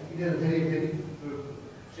है. It is very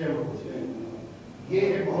shameful. ये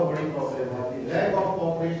एक बहुत बड़ी प्रॉब्लम है. Lack of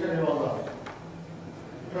cooperation among us.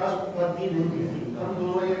 Trust करती नहीं है. हम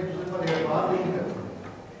दोनों एक दूसरे पर एतबार नहीं करते.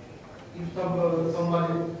 If somebody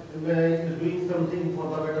is doing something for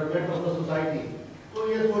the betterment of the society, तो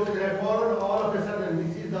ये सोच रहे हैं for all of a sudden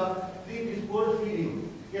this is the predisposed feeling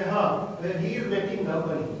कि हाँ he is making the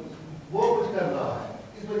money, वो कुछ कर रहा है.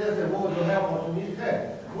 इस वजह से वो जो है opportunist है,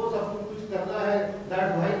 वो सब कुछ कर रहा है.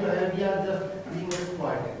 That's why जो है we are just being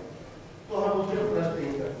exploited. तो हम उसके ट्रस्ट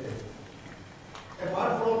नहीं करते.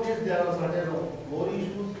 Apart from this, there are certain more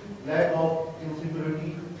issues. Lack of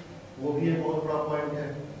insecurity, वो भी एक बहुत बड़ा पॉइंट है.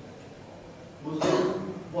 मुस्लिम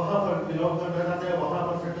वहाँ पर बिलोंग करना चाहते हैं, वहाँ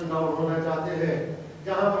पर सेटल डाउन होना चाहते हैं,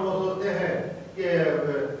 जहाँ पर वो सोचते हैं कि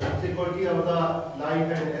security of the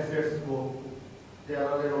life and assets को there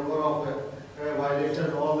are a number of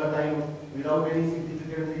violations all the time without any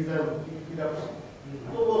significant reason.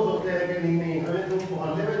 तो वो सोचते हैं कि नहीं हमें तो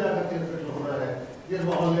मोहल्ले में जाकर के सेटल होना है, जिस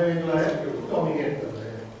मोहल्ले में जो है डोमिनेट कर रहे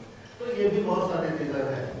हैं. तो ये भी बहुत सारे रीजन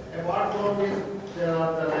है. Apart from this, there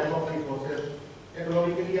are the lack of resources.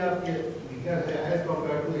 Economically आपके weaker है as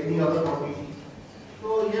compared to any other community. तो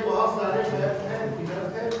ये बहुत सारे facts हैं,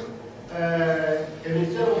 figures हैं. A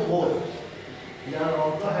mixture of both. We are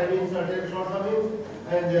also having certain shortcomings,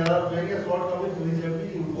 and there are various shortcomings which have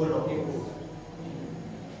been imposed on us.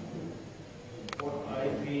 What I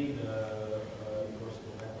feel was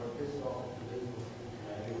the purpose of today's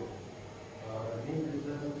scenario. The main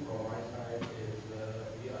reason from my side is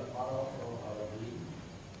we are far off from our belief,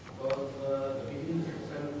 because the beginning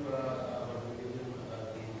itself, our religion,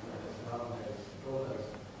 Islam has told us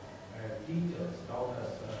and taught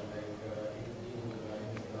us in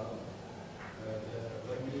Islam,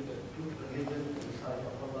 the true religion inside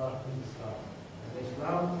of Allah is Islam. And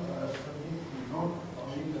Islam subject is not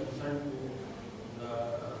only concerned to the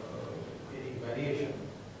variation,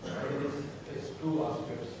 but it is two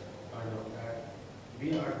aspects kind of that. We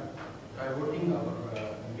are diverting our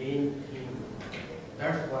main theme.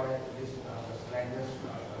 That's why this slackness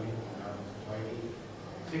coming in our society.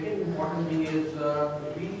 Second important thing is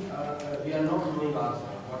we are not knowing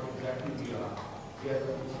ourselves, what exactly we are. We are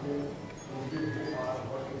the Muslim who are,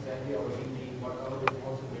 what exactly our duty, what our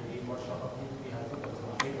responsibility, what sort of things we have to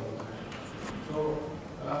concentrate on. So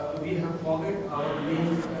we have forget our main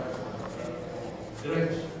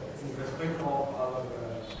direct in respect of our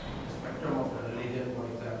spectrum of religion, what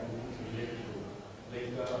exactly is related to.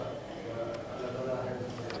 Like Allah Ta'ala has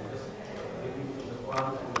just given the Quran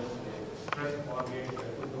and just stress upon it,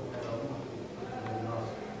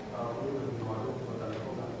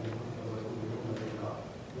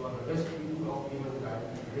 you are the best people of humankind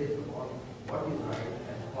based upon what is right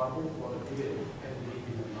and forward for the debate and believe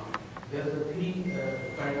in Allah. There are the three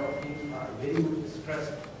kind of things are very much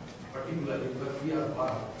stressed, particularly because we are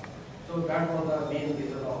part. So that was the main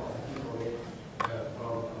reason of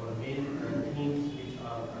from our main themes which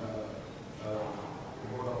are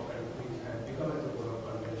Board of Countries and become as a Board of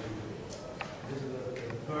Convention today. This is the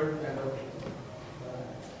third and the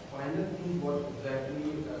final thing was exactly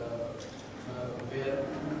where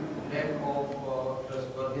lack of trust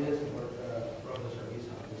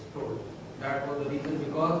reason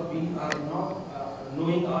because we are not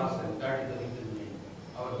knowing ourselves. That is the reason main.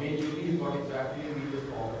 Our main duty is what exactly we just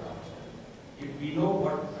forward ourselves. If we know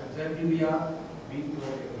what exactly we are, we know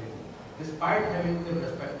everything. Despite having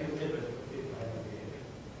irrespective behavior.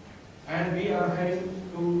 And we are having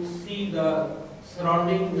to see the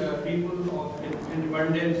surrounding people of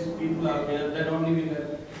independence, people are there, then only we will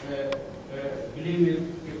believe it,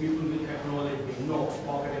 if people will have knowledge, we know,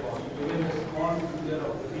 forget about it. Even the small figure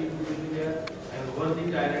of the people will be there, and worthy,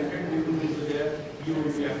 talented people will be there, you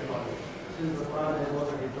will be acknowledged. Since the Quran has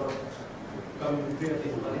already taught, come and fear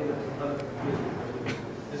this money,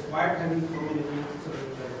 despite having so many things,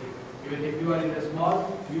 even if you are in a small,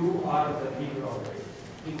 you are the leader of it.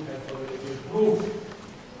 Things have already been proved.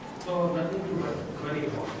 So nothing to worry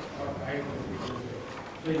about.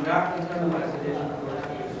 So in that concern, my suggestion to us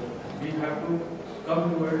is we have to come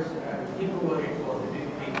towards and think over it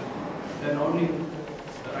positively. Then only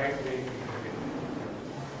the right way to do it.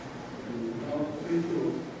 Now,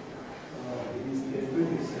 in his statement,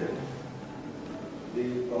 he said the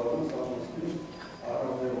problems of Muslims are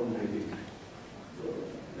of their own making. So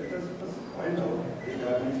let us first find out the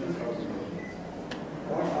dimensions of the problems.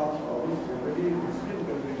 What are problems already Muslim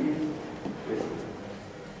communities facing?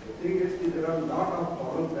 The thing is, there are a lot of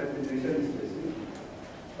problems that the nation is facing,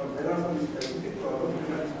 but there are some specific problems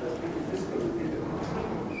which are specific to this community.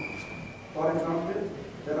 For example,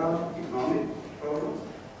 there are economic problems,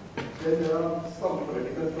 then there are some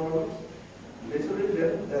political problems, naturally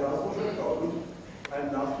there are social problems,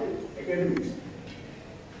 and lastly, academics.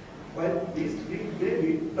 While these three may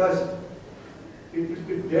be touched, it will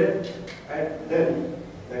be dead at them,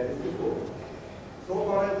 that is before. So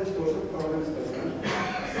far as the social problem is concerned,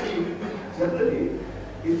 generally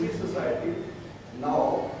in this society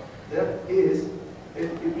now there is a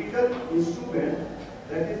typical instrument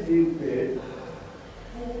that is being made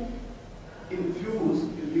to infuse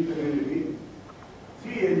in the community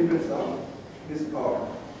three elements of discord.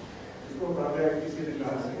 इसको कहते हैं किसी ने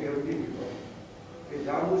कहा security कि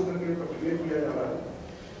जानबूझ करके propagate किया जा रहा है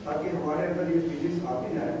ताकि हमारे अंदर ये फीलिंग्स आती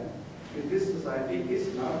जाए कि this society is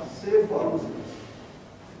not safe for Muslims.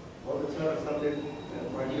 बहुत अच्छा सर ने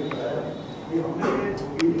पॉइंट बताया कि हमने ये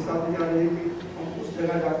फीलिंग्स आती जा रही है कि हम उस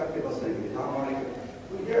जगह जा करके बसेंगे जहाँ हमारे,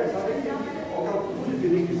 तो ये ऐसा नहीं कि अगर पूरी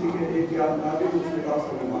फीलिंग किसी के एक याद ना भी उसके बाद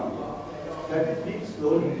समय मानता that is being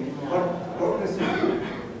slowly but progressively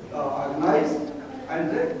organised and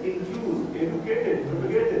then infused educated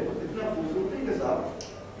propagated इतना खूबसूरती के साथ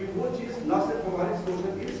कि वो चीज़ न सिर्फ हमारी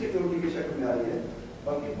सोशल इनसिक्योरिटी की शक्ल में आ रही है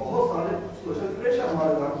बल्कि बहुत सारे सोशल प्रेशर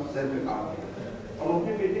हमारे जहन में काम किए। हम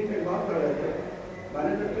अपनी मीटिंग में बात कर रहे थे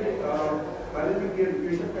मैनेजमेंट की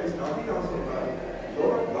एजुकेशन का स्टार्ट ही कहाँ से होता है।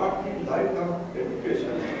 Government got the light of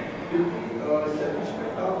education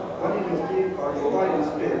establishment of one university Cordoba in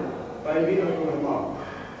Spain bye Mir Abdul Rahman.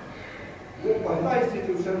 वो पहला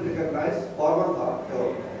इंस्टीट्यूशन रिकॉग्नाइज फॉरवर्ड था।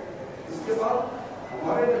 इसके बाद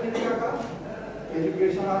हमारे नजरिया का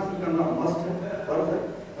एजुकेशन हासिल करना मस्ट है, फर्ज है,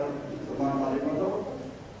 समान वाले मतलब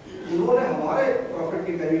उन्होंने हमारे प्रॉफिट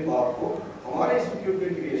की कही बात को हमारे इंस्टीट्यूट के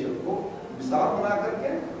क्रिएशन को मिसाल बना करके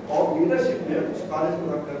और लीडरशिप में उस कॉलेज को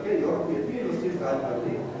रख करके यूरोप में भी यूनिवर्सिटी कायम कर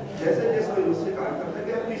दी। जैसे जैसे यूनिवर्सिटी कायम करते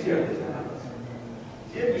गए अप्रिशिएट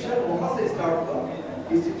ये मिशन वहाँ से स्टार्ट हुआ,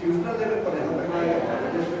 इंस्टीट्यूशनल लेवल पर यहाँ तक लाया गया।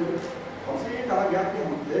 हमसे ये कहा गया कि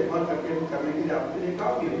हम देखभाल करके करने के लिए आपके लिए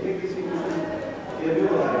काफी है एक इंस्टीट्यूशन ये भी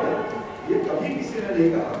बनाया गया। ये कभी किसी ने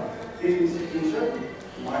नहीं कहा कि इंस्टीट्यूशन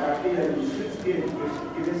माइनॉरिटी या मुस्लिम्स के एजुकेशन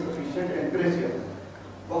के लिए सफिशिएंट एनकरेज किया।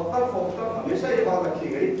 वक्तन फोक्तन हमेशा ये बात रखी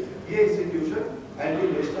गई ये इंस्टीट्यूशन एंटी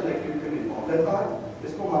नेशनल एक्टिविटी में इन्वॉल्व रहता है,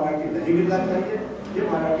 इसको माइनॉरिटी नहीं मिलना चाहिए, ये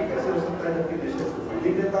माइनॉरिटी कैसे हो सकता है जबकि नेशन इसको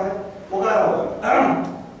फंडिंग देता है वगैरह वगैरह।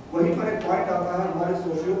 वहीं पर एक पॉइंट आता है हमारे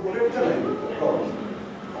सोशियो पॉलिटिकल प्रॉब्लम्स।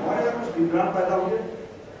 हमारे यहाँ कुछ विद्वान पैदा हुए,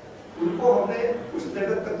 उनको हमने कुछ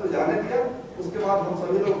लेवल तक तो जाने दिया, उसके बाद हम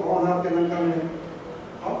सभी लोग कौन हार के लंका में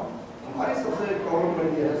हम हमारी सबसे प्रॉब्लम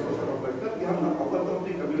बड़ी है सोशल पॉलिटिकल कि हम अव्वल तो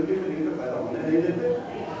अपनी कम्युनिटी में लीडर पैदा होने नहीं देते,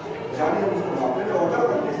 यानी हम उसको मामले में ऑर्डर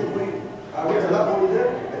करने से कोई आगे चला थोड़ी देर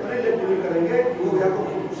इतने लिए पूरी करेंगे कि वो या तो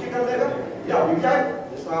खुदकुशी कर देगा या बिक जाए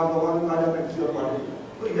जैसा आप लोगों ने कहा जाता है किसी और पार्टी।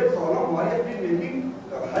 तो ये प्रॉब्लम हमारी अपनी मेकिंग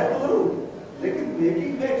है तो जरूर, लेकिन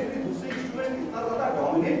मेकिंग में एक्चुअली दूसरे इंस्ट्रूमेंट इतना ज्यादा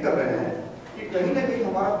डोमिनेट कर रहे हैं कि कहीं ना कहीं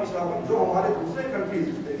हमारा पिछड़ापन जो हमारे दूसरे कंट्रीज,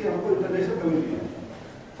 देखिए हमको इंटरनेशनल कम्युनिटी है,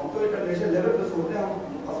 हम तो इंटरनेशनल लेवल पे सोचते हैं, हम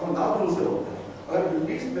असमंदाज रूल से होते हैं। अगर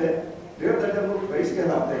ब्रिटिश में 1.5 दर्जन मुल्क रईस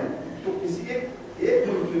कहलाते हैं तो किसी एक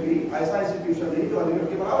मुल्क में भी ऐसा इंस्टीट्यूशन नहीं जो अलीगढ़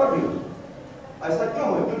के बराबर भी हो। ऐसा क्यों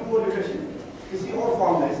है? क्योंकि वो लीडरशिप किसी और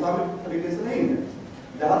फॉर्म में इस्लामिक तरीके से नहीं है,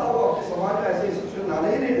 लिहाजा वो अपने समाज में ऐसे इंस्टीट्यूशन लाने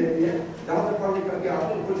ही नहीं देती है जहाँ से पढ़ लिख करके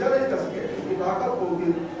आप उनको चैलेंज कर सके, उनकी ताकत को, उनकी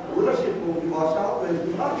रूलरशिप को, उनकी बादशाह को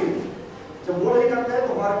इस्तेमाल के लिए जब वो नहीं करते हैं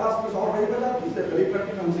तो हमारे पास कुछ और नहीं बचा। इससे गरीब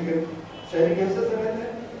कंट्री में हमसे शहरी के हिस्से से रहते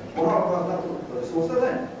हैं, वहाँ हमारा रिसोर्सेज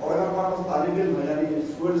हैं, और अगर हमारे पास तालिब इल्म यानी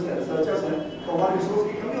स्टूडेंट्स हैं, रिसर्चर्स हैं, तो हमारे रिसोर्स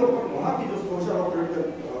की कमी होगी, वहाँ की जो सोशल और पोलिटिकल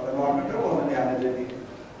एनवायरनमेंट है वो हमें नहीं आने देगी।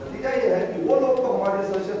 नतीजा ये है कि वो लोग तो हमारे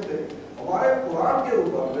रिसर्चर्स थे, हमारे कुरान के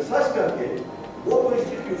ऊपर रिसर्च करके वो तो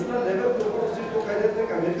इंस्टीट्यूशनल लेवल के ऊपर उस चीज को कह देते हैं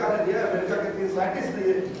कि अमेरिका ने दिया, अमेरिका के 3 साइंटिस्ट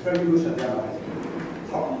ने कंट्रीब्यूशन दिया हमारे।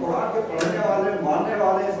 हम कुरान के पढ़ने वाले, मानने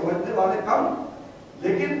वाले, समझने वाले कम,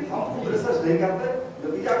 लेकिन हम खुद रिसर्च नहीं करते।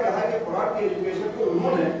 नतीजा क्या है कि कुरान की एजुकेशन को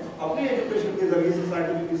उन्होंने अपनी एजुकेशन के जरिए से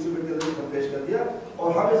साइंटिफिक इंस्टीट्यूट के जरिए पेश कर दिया,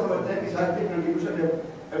 और हम ये समझते हैं कि साइंटिफिक कंट्रीब्यूशन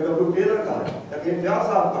डब्ल्यू टेलर का है, या के प्यार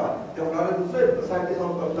साहब का है, या हमारे दूसरे साइंटिस्ट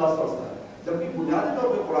और फिलासफर्स का है, जबकि बुनियादी तौर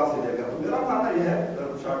पर कुरान से लेकर। तो मेरा मानना यह है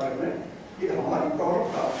शॉर्टकट में कि हमारी प्रॉब्लम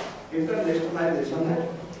का इंटरनेशनलाइजेशन है,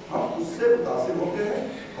 हम उससे मुतासिर होते हैं।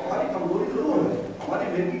 हमारी कमजोरी जरूर है, हमारी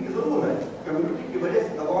बेहतरी जरूर है, कम्युनिटी की वजह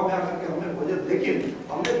से दबाव में आकर के हमने वजह, लेकिन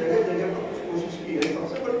हमने जगह जगह पर कुछ कोशिश की है।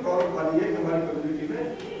 सबसे बड़ी प्रॉब्लम वाली है कि हमारी कम्युनिटी में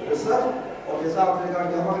रिसर्च, और जैसा आपने कहा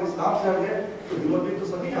कि हम अगर इस्लाम से हट गए तो ह्यूमन बीइंग तो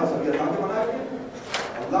सभी आ सभी अल्लाह के बनाए थे।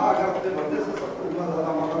 अल्लाह अगर अपने बंदे से सबको इतना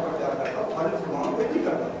ज्यादा मौका पर प्यार करता तो सारे मुसलमानों को नहीं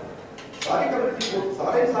करता, सारी कम्युनिटी को,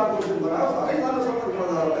 सारे इंसान को बनाया, सारे इंसान सबको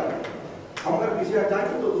इतना ज्यादा प्यार करता। हम अगर पीछे हट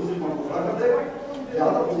जाएंगे तो दूसरी कौन पूरा कर देगा।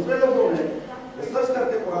 ज्यादा दूसरे लोगों ने रिसर्च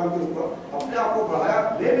करके कुरान के ऊपर अपने आप को बढ़ाया,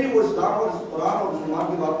 वे भी वो इस्लाम और कुरान और मुसलमान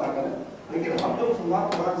की बात ना करें, लेकिन हम जो मुसलमान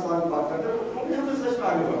कुरान की बात करते हैं तो भी हम रिसर्च में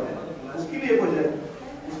आगे बढ़ते हैं। उसकी भी एक वजह है,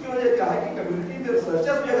 उसकी वजह क्या है कि कम्युनिटी के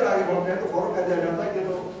रिसर्चर्स भी अगर आगे बढ़ते हैं तो फौरन कह दिया जाता है कि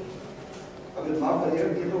तो अगर माफ करिएगा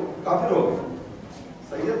कि तो काफिर हो गए।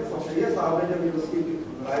 सैयद साहब ने जब यूनिवर्सिटी की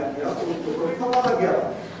राय किया तो उसको भी पता लग गया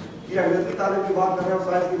कि अंग्रेजी तालीम की बात कर रहे हैं और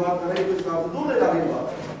साइंस की बात कर रहे हैं, तो इस्लाम से दूर ले जाने की बात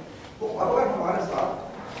है। तो अगर हमारे साथ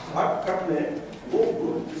शॉर्टकट में वो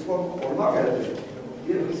जिसको हम उलमा कहते हैं,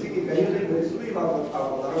 ये किसी की कहीं नहीं मेरी सुनी बात बता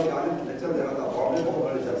रहा हूँ, आज लेक्चर दे रहा था बॉम्बे बहुत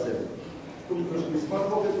बड़े जलसे में। तुम खुशकिस्मत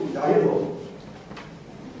हो कि तुम जाहिल हो,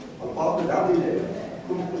 अल्फाज में डाल दीजिए,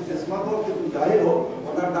 तुम खुशकिस्मत हो कि तुम जाहिल हो,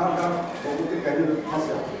 वरना डांट लोगों के कहने में फंस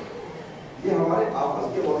जाते। ये हमारे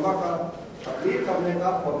आपस के उलमा का तकलीफ करने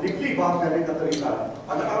का, पब्लिकली बात करने का तरीका है।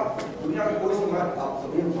 अगर आप दुनिया में कोई समाज, आप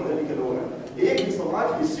सभी पढ़े लिखे लोग हैं, एक ही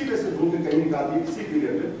समाज हिस्ट्री में से ढूंढ के कहीं निकाल दी किसी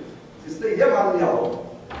पीरियड में, जिसने ये मान लिया हो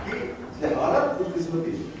कि जहालत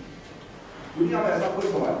खुशकिस्मती, दुनिया में ऐसा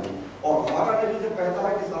कोई समाज नहीं। और हमारा नबी जब कहता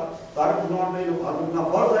है कि सारे मुसलमान में जो अपना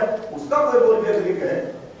फर्ज है उसका कोई बोल भी अगर कहे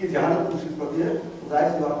कि जहालत खुशकिस्मती है, तो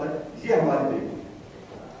जाहिर सी बात है ये हमारी नहीं।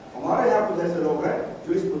 हमारे यहाँ कुछ ऐसे लोग हैं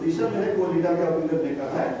जो इस पोजीशन में है कि वो लीडर का लीडर मेकर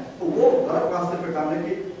है, तो वो गलत रास्ते पर डालने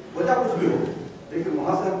की वजह कुछ भी हो, लेकिन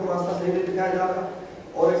वहां से हमको रास्ता सही नहीं दिखाया जा रहा।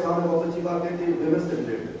 और एक सामने बहुत अच्छी बात है कि विमेन से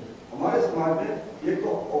रिलेटेड हमारे समाज में ये तो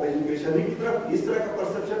एजुकेशन ही की तरफ इस तरह का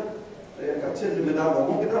परसेप्शन एक अच्छे जिम्मेदार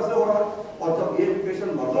लोगों की तरफ से हो रहा है, और जब ये एजुकेशन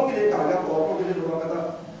मर्दों के लिए कहा गया तो औरतों के लिए तो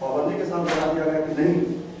पाबंदी के साथ बता दिया गया कि नहीं,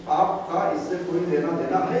 आपका इससे कोई लेना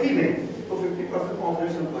देना है ही नहीं। तो 50%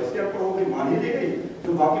 पॉपुलेशन तो ऐसे ऊपर हो गई, मान ही दी गई,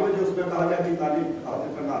 तो बाकी वजह उसमें कहा गया कि तालीम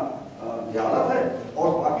हासिल करना ज्यादा है, और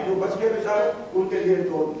बाकी जो बच गए बेचारे उनके लिए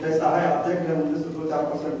तो जैसा है आप देख रहे हैं, उनमें से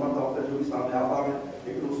 2-4% बंद होते हैं जो भी सामने आ गए।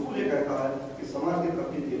 लेकिन उसूल ये कहता है कि समाज की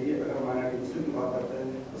तरक्की के लिए अगर माइनॉरिटी मुस्लिम की बात करते हैं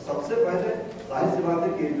तो सबसे पहले जाहिर सी बात है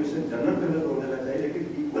कि एजुकेशन जनरल पे जोर देना चाहिए, लेकिन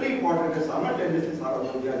इक्वली इंपॉर्टेंट है साइमल्टेनियसली सारा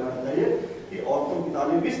जोर दिया जाना चाहिए कि औरतों की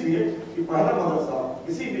तालीम, इसलिए कि पहला मदरसा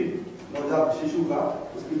किसी भी नवजात शिशु का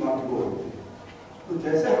उसकी माँ की गोद होती है। तो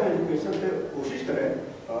जैसे हम एजुकेशन पे कोशिश करें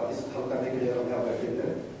इस हल करने के लिए हम यहाँ बैठे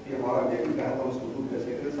हैं कि हमारा मेकिंग का है तो उसको दूर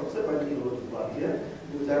कैसे करें, सबसे पहले की जरूरत बात यह है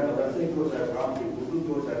जो चाहे मदरसे की हो, चाहे काम की, उर्दू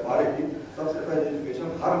की हो, चाहे बारे की, सबसे पहले एजुकेशन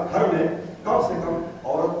हर घर में कम से कम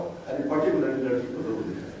औरत यानी पर्टिकुलरली लड़की को जरूर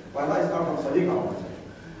दें। पहला स्टार्ट हम सभी का होना चाहिए,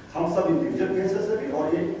 हम सब इंडिविजुअल केसेस से भी,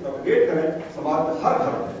 और ये प्रोपेगेट करें समाज में हर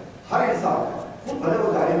घर में, हर इंसान खुद भले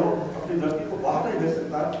वो जाहिल हो, अपनी लड़की को बाहर नहीं भेज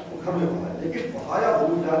सकता, वो घर में पढ़ाए, लेकिन पढ़ाया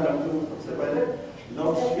जरूर जाए लड़कियों को। सबसे पहले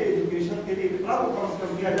लड़कों के एजुकेशन के लिए इतना तो कम से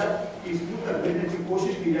कम किया जाए कि स्कूल तक भेजने की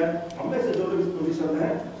कोशिश की जाए। हमें से जो लोग इस पोजिशन में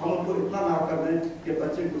है हम उनको इतना ना कर दें कि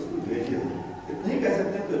बच्चे को स्कूल भेजिए, इतना ही कह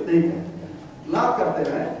सकते हैं तो इतना ही कहें, ना करते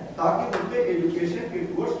रहें, ताकि उनके एजुकेशन के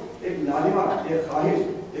कोर्स एक लालिमा, एक ख्वाहिश,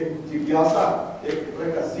 एक जिज्ञासा, एक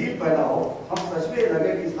तरह का जीत पैदा हो। हम सच में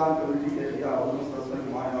लगे कि इस्लाम कम्युनिटी के या के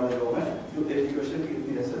मानने वाले लोग हैं जो एजुकेशन की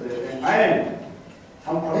इतनी हैसियत देते हैं, एंड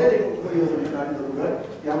हम पढ़े लिखे को ये जिम्मेदारी जरूर है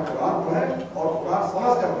कि हम कुरान पढ़ें और कुरान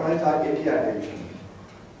समझ कर पढ़ें, चाहे एक ही आए।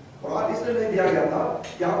 कुरान इसलिए नहीं दिया गया था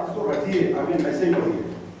कि आप उसको रखिए, अभी वैसे ही पढ़िए।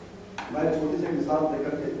 मैं छोटी सी मिसाल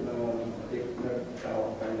देकर के 1 मिनट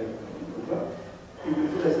कि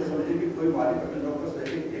बिल्कुल ऐसे समझिए कि कोई मालिक अपने नौकर से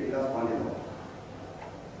एक गिलास पानी लाओ,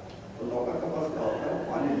 तो नौकर का पास क्या होता है,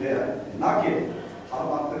 पानी ले आए, ना कि आप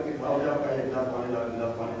बात करके खड़ा हो जाए आपका एक गिलास पानी ला,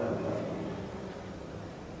 गिलास पानी ला, गिलास पानी।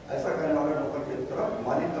 ऐसा करने वाला नौकर की तरफ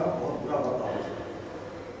मालिक का बहुत बुरा बर्ताव हो सकता है।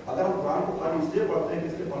 अगर हम कुरान को खाली इसलिए पढ़ते हैं कि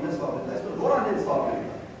इसके पढ़ने स्वाब मिलता है, इसमें दो रानी स्वाब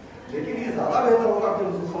मिलेगा, लेकिन ये ज़्यादा बेहतर होगा कि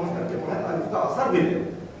उसे समझ करके पढ़ें ताकि उसका असर भी ले।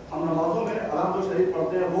 हम नमाजों में अलाम जो शरीफ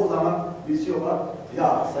पढ़ते हैं रोज़ाना 20 बार या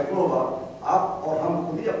सैकड़ों बार, आप और हम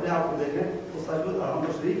खुद ही अपने आप को देखें तो सच में अलाम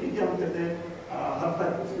शरीफ ही हम कहते हैं हद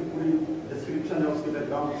तक उसकी पूरी डिस्क्रिप्शन है, उसके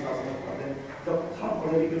बैकग्राउंड के साथ समझ पाते हैं। जब हम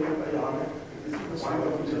पढ़े लिखे लोगों का यहाँ है किसी को पानी का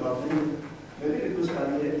कुछ जवाब नहीं, मेरी रिक्वेस्ट आ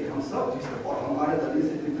रही है कि हम सब और हमारे दलील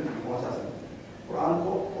से जिन तक पहुँचा सकते हैं कुरान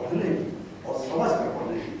को पढ़ने की और समझ कर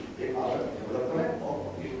पढ़ने की एक आदत डेवलप करें और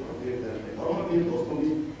और मैं मेरे दोस्तों की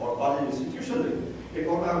और कॉलेज इंस्टीट्यूशन में एक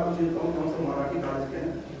और मैं आपको चीज कहूँ कि हम सब मराठी कॉलेज के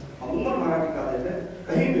हैं, अमूमन मराठी कॉलेज में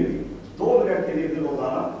कहीं भी 2 मिनट के लिए भी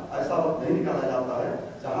रोजाना ऐसा वक्त नहीं निकाला जाता है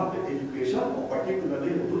जहाँ पे एजुकेशन और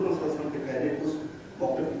पर्टिकुलरली हुजूर के कहने उस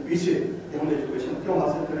मौके के पीछे कि हम एजुकेशन क्यों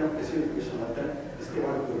हासिल करें, हम कैसे एजुकेशन हासिल करें, इसके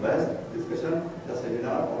बाद कोई बहस डिस्कशन या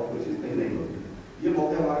सेमिनार और कोई चीज़ कहीं नहीं होती। ये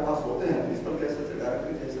मौके हमारे पास होते हैं प्रिंसिपल कैसे से,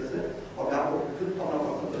 डायरेक्टर कैसे से, और मैं आपको फिर अपना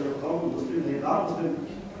पसंद करता हूँ मुस्लिम नहीं नाम मुस्लिम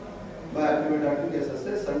मैं डायरेक्टर कैसे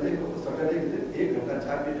से संडे को सैटरडे के दिन 1 घंटा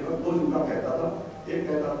चाय पीने वक्त 2 जुमला कहता था। एक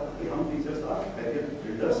कहता था कि हम teachers are career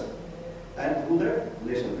builders and through that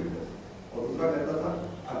nation builders, और दूसरा कहता था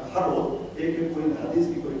हर रोज एक कोई हदीस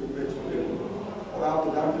की कोई टुकड़े छोटे हो, और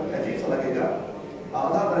आपको जानकर अजीब सा लगेगा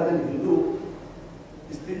आधा दर्जन हिंदू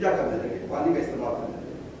इस्तिंजा करने लगे, पानी का इस्तेमाल करने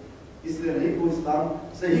लगे, इसलिए नहीं कोई इस्लाम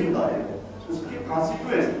से ही उदाहरण है। उसकी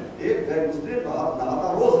कॉन्सिक्वेंस एक गैर मुस्लिम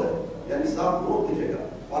नहाता रोज है, यानी 7 रोज दिखेगा,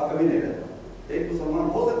 बात कभी नहीं रहता। एक मुसलमान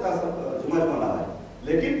हो सकता है सब जुमा बना है,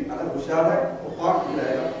 लेकिन अगर होशियार है तो पाक भी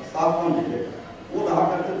रहेगा, साफ कम दिखेगा। वो नहा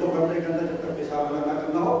करके 2 घंटे के अंदर जब तक पेशाब ना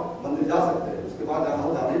करना हो मंदिर जा सकते हैं, उसके बाद जहाँ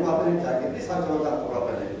हो जा नहीं पाते हैं, चाहे कितनी साल चलता कपड़ा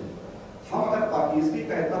पहने। हम अगर पाकिस्तानी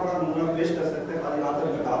का इतना बड़ा नमूना पेश कर सकते हैं खाली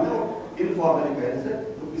आदत घटाने और इनफॉर्मली कहने से,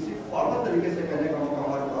 तो किसी फॉर्मल तरीके से कहने का मौका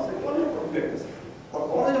हमारे पास है, कौन है प्रोपेट कर सकते और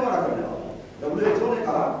कौन है जमाना करने वाला। WHO ने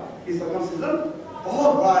कहा कि सर्कमसिजन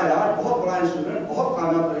बहुत बड़ा इलाज, बहुत बड़ा इंस्ट्रूमेंट, बहुत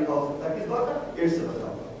कामयाब तरीका हो सकता है किस बात का, एड्स से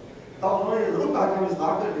बचाव का। तब उन्होंने ये जरूर कहा कि हम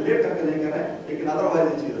इस्लाम को रिलेट करके नहीं कह रहे हैं, लेकिन अदरवाइज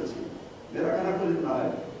ये चीज अच्छी है। मेरा कहना तो इतना है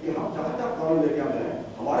कि हम चाहते हैं प्रॉब्लम लेके आए हैं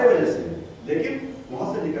हमारे वजह से, लेकिन वहाँ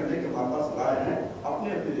से निकलने के हमारे पास राय है अपने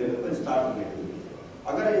अपने लेवल पर स्टार्ट करने के लिए।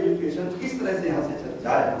 अगर एजुकेशन इस तरह से यहाँ से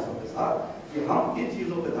जाए हम सबके साथ कि हम इन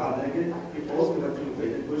चीज़ों पर ध्यान देंगे कि पड़ोस के बच्चों को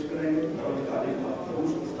भेजने की कोशिश करेंगे, घरों की तालीम को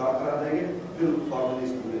स्टार्ट करा देंगे, फिर फॉर्मली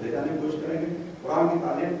स्कूल में ले जाने की कोशिश करेंगे, कुरान की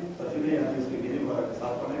तालीम तर्जुमे हदीस की मीनिंग वगैरह के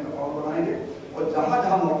साथ पढ़ने का माहौल बनाएंगे, और जहाँ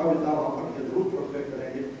जहाँ मौका मिलता है वहाँ पर जरूर प्रोटेक्ट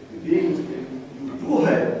करेंगे कि being Muslim you do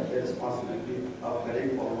have a responsibility of carrying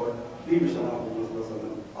forward the mission of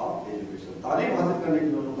of education. तालीम हासिल करने के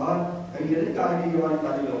लिए कहीं ये नहीं कहा कि ये वाली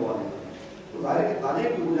तालीम लगवा दें, तो जाहिर है कि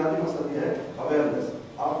तालीम की बुनियादी मकसद ये है अवेयरनेस,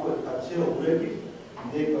 आपको अच्छे और बुरे की,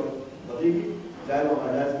 नेक और बदी की, जायज़ और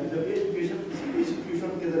नाजायज़ की। जब एजुकेशन किसी भी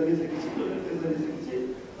इंस्टीट्यूशन के जरिए से, किसी लेवल के जरिए से, किसी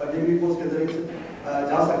डिग्री कोर्स के जरिए से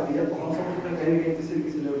जा सकती है, तो हम सब उसमें कहीं ना कहीं किसी न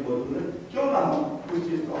किसी लेवल मौजूद है। क्यों ना हम उस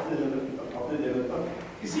चीज़ को अपने लेवल पर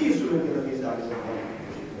किसी इंस्ट्रूमेंट के जरिए से आगे बढ़ाने की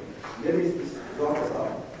कोशिश करें। मेरी इस दुआ के साथ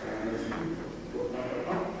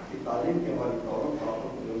तालीम की हमारी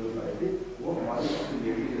प्रॉब्लम आएगी वो हमारी अपनी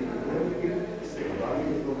लेडी के लिए है, लेकिन इससे घबराने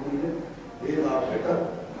की जरूरत नहीं है। देर आर बेटर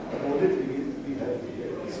मोदी भी है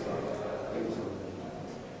इसका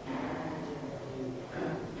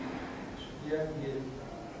ये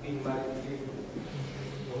बीमारी की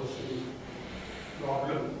बहुत सी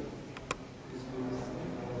प्रॉब्लम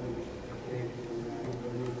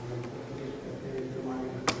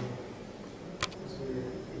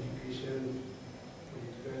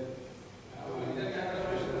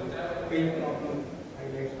कई प्रॉब्लम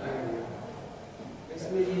हाईलाइट किया गया।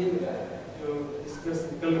 इसमें ये जो डिस्कस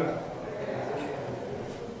निकल रहा है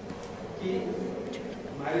कि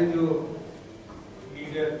हमारे जो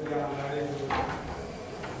लीडर या हमारे जो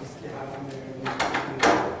इसके हाथ में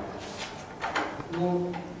वो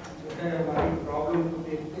जो है हमारी प्रॉब्लम को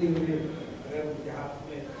देखते हुए अगर यहाँ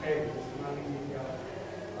में है मान लीजिए या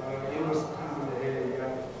यूनिवर्सिटी में है या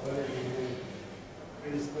कॉलेज में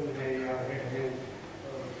प्रिंसिपल है या हेड है,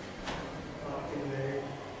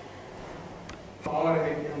 पावर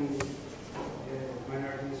है कि हम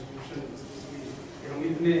माइनॉरिटी इंस्टीट्यूशन हम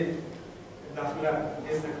इतने दाखिला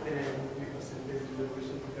दे सकते हैं, इतने परसेंटेज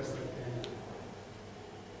रिजर्वेशन कर सकते हैं।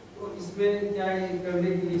 तो इसमें क्या ये करने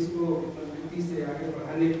के लिए, इसको मजबूती से आगे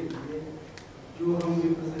बढ़ाने के लिए जो हम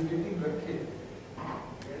रिप्रेजेंटेटिव रखें,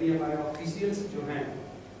 यानी हमारे ऑफिशियल्स जो हैं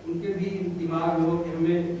उनके भी दिमाग में कि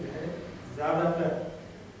हमें ज़्यादातर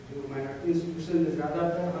जो माइनॉरिटी इंस्टीट्यूशन में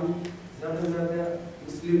ज़्यादातर हम ज़्यादा से ज़्यादा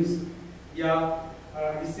मुस्लिम्स या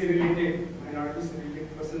इससे रिलेटेड माइनॉरिटी से रिलेटेड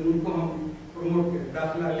पर्सन उनको हम प्रमोट करें,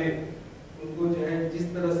 दाखिला लें, उनको जो है जिस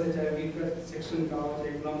तरह से चाहे वीकर सेक्शन का हो चाहे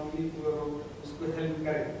इकोनॉमिकली पुअर हो उसको हेल्प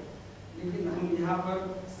करें। लेकिन हम यहाँ पर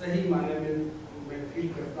सही मायने में मैं फील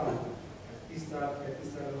करता हूँ 30 साल 35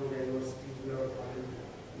 साल हो गए यूनिवर्सिटी में और कॉलेज में,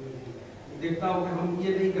 देखता हूँ कि हम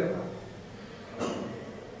ये नहीं कर पाते।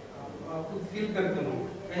 आप खुद फील करते हो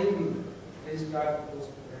कहीं भी रजिस्ट्रार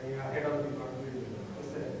पोस्ट या हेड ऑफ डिपार्टमेंट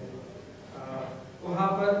वहाँ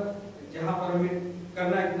पर जहाँ पर हमें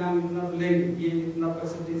करना है इतना इतना तो लेंगे, ये इतना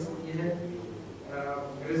परसेंटेज ये है,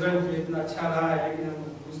 रिजल्ट जो इतना अच्छा रहा है, लेकिन हम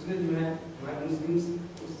दूसरे जो है हमारे मुस्लिम्स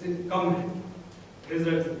उससे कम है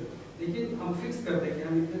रिजल्ट, लेकिन हम फिक्स करते हैं कि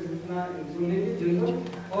हम इतने से इतना इनको लेंगे जनरल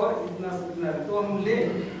और इतना से इतना तो हम ले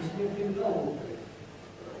उसमें फिर ना हो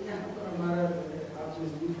यहाँ पर हमारा आप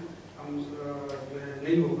हम जो है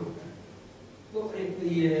नहीं हो पाता। तो एक तो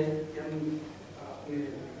ये है कि हम अपने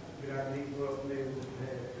बिरादरी को अपने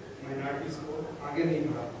माइनॉरिटीज को आगे नहीं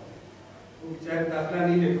बढ़ा तो चाहे दाखिला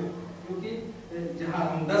नहीं ले पाते, क्योंकि जहाँ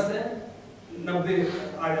हम 10 हैं 90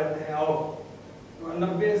 आ जाते हैं आओ, तो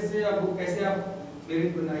 90 से अब कैसे आप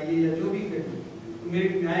मेरिट बनाइए या जो भी करिए तो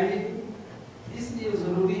मेरिट में आएंगे। इसलिए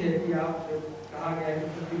ज़रूरी है कि आप कहा गया कि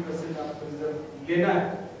 50% आपको रिजल्ट लेना है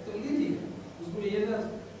तो लीजिए, उसमें ये ना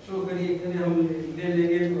शो करिए कि हम ले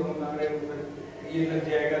लेंगे तो हमारे ऊपर ये लग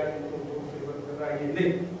जाएगा तो फेवर कर रहा है, ये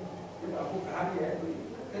नहीं, जब आपको कहा गया है तो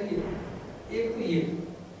करिए। एक तो ये,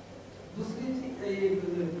 दूसरी चीज ये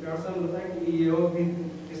डॉक्टर साहब ने बताया कि ये और भी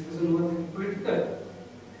डिस्कशन हुआ था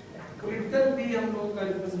पॉलिटिकल भी हम लोग का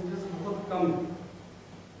रिप्रेजेंटेशन बहुत कम है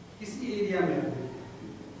किसी एरिया में।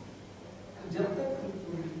 जब तक हम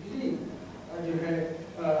पॉलिटिकली जो है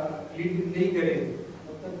लीड नहीं करेंगे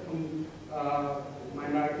तब तक हम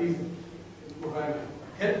माइनॉरिटीज को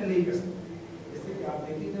हेल्प नहीं कर सकते। जैसे कि आप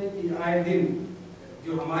देखिए कि आए दिन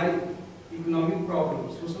जो हमारी इकोनॉमिक प्रॉब्लम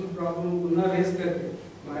सोशल प्रॉब्लम को न रेस करके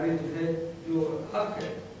हमारे जो है जो हक है,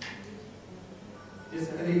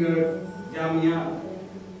 जैसे अलीगढ़ जामिया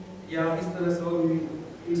या इस तरह से और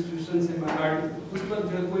इंस्टीट्यूशन से माइनॉरिटी, उस पर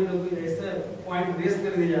जो है कोई ना कोई ऐसा पॉइंट रेस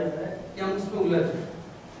कर दिया जाता है कि हम उसमें उलझ जाए।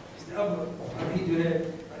 अब अभी जो है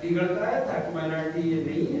अलीगढ़ का आया था कि माइनॉरिटी ये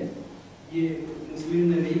नहीं है, ये मुस्लिम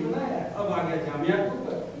ने नहीं बनाया, अब आ गया जामिया के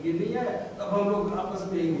ऊपर ये नहीं आया, तब हम लोग आपस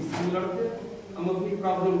में एक लड़ते, हम अपनी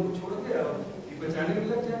प्रॉब्लम को छोड़ दे और बचाने में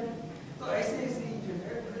लग जाए। तो ऐसे ऐसे जो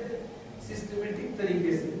है सिस्टमेटिक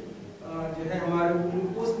तरीके से जो है हमारे को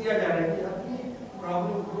इम्पोज किया जा रहा है कि अपनी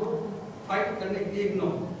प्रॉब्लम को फाइट करने के लिए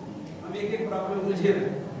इग्नोर, हम एक एक प्रॉब्लम उलझे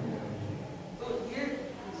रहे। तो ये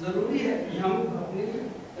जरूरी है कि हम अपनी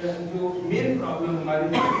जो मेन प्रॉब्लम हमारी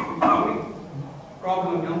इकोनॉमिक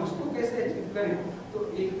प्रॉब्लम है हम उसको कैसे अचीव करें। तो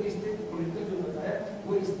एक तो इसने पॉलिटिकल जो बताया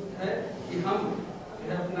वो इस है कि हम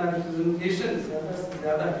अपना रिप्रेजेंटेशन ज़्यादा से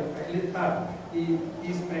ज़्यादा जो पहले था कि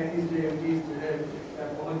 30-35 एमपीज जो है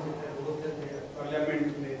होते थे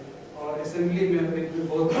पार्लियामेंट में और असेंबली में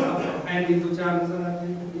बहुत है नहीं, 2-4 नजर आते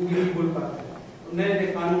हैं वो भी नहीं बोल पाते, तो नए नए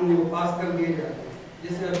कानून वो पास कर दिए जाते हैं।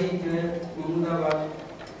 जैसे अभी जो है मोहम्मदाबाद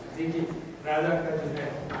देखिए राजा का जो है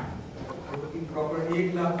प्रॉपर्टी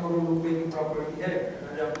 1 लाख करोड़ रुपए की प्रॉपर्टी है,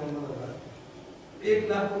 राजा मोहम्मदाबाद 1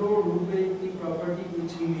 लाख करोड़ रुपए की प्रॉपर्टी को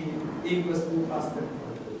छीन ली एक बस में पास करके,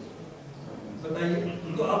 बताइए।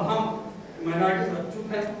 तो अब हम माइनॉरिटीज अब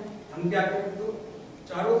चुप है, हम क्या करें? तो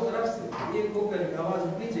चारों तरफ से एक होकर आवाज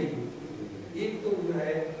उठनी चाहिए। एक तो जो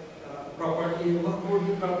है प्रॉपर्टी वक्त बोर्ड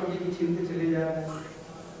की प्रॉपर्टी को छीनते चले जा रहे हैं,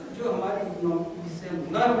 जो हमारी इकोनॉमी जिससे हम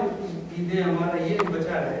न हमें कुछ चीजें हमारा ये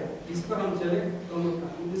बचा रहे इस पर हम चले तो हम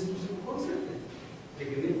इंस्टीट्यूशन खोल सकते हैं,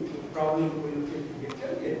 लेकिन प्रॉब्लम कोई ना कोई क्रिएट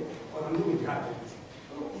करके और हम लोग उठाते हैं।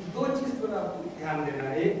 तो 2 चीज पर आपको ध्यान देना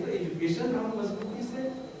है, एक तो एजुकेशन हम मजबूती से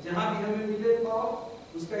जहाँ भी हमें मिले पाओ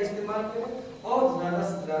उसका इस्तेमाल करें और ज़्यादा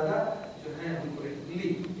से ज़्यादा जो है हम पॉलिटिकली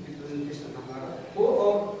रिप्रेजेंटेशन हमारा हो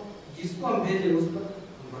और जिसको हम भेजें उस पर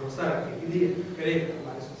हम भरोसा रखें कि लिए करेगा,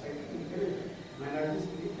 हमारी सोसाइटी के लिए करेगा, माइनॉरिटीज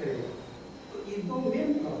के लिए करेगा। तो ये 2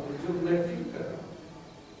 मेन प्रॉब्लम जो मैं फील कर रहा हूँ,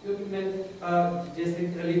 क्योंकि मैं जैसे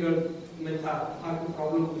अलीगढ़ में था वहाँ की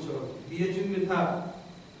प्रॉब्लम कुछ और, BHU में था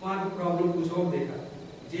वहाँ की प्रॉब्लम कुछ और देखा,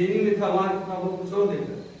 JNU में था वहाँ की प्रॉब्लम कुछ और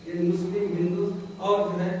देखा, यानी मुस्लिम हिंदू और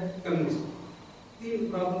जो है कम्युनिस्ट 3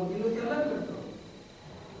 प्रॉब्लम तीनों की अलग अलग प्रॉब्लम।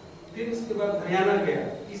 फिर उसके बाद हरियाणा गया,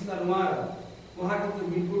 इस साल वहाँ की तो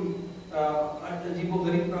बिल्कुल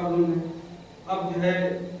अजीबोगरीब प्रॉब्लम है। अब जो है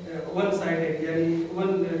वन साइडेड यानी वन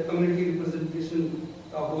कम्युनिटी रिप्रेजेंटेशन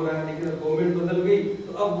का हो रहा है, लेकिन अब गवर्नमेंट बदल गई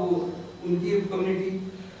तो अब वो उनकी कम्युनिटी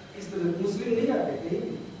इस तरह मुस्लिम नहीं आते कहीं,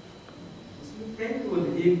 मुस्लिम कहीं तो बोले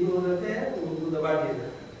 1-2 रहते हैं तो उनको दबा दिया जाता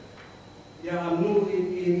है। या AMU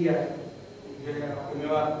एरिया है जो है आपके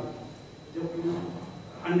मेवात में, जो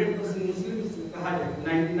 100% मुस्लिम कहा जाए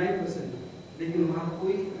 99%, लेकिन वहाँ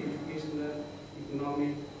कोई एजुकेशनल,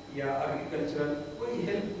 इकोनॉमिक या एग्रीकल्चरल कोई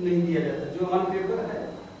हेल्प नहीं दिया जाता। जो ऑन पेपर है,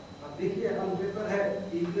 अब देखिए ऑन पेपर है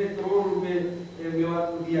इतने करोड़ रुपए मेवात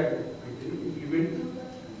को दिया गया, इम्प्लीमेंट नहीं होता।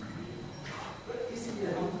 तो इसलिए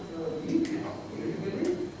हम वीक हैं पॉलिटिकली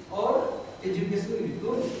और एजुकेशनली,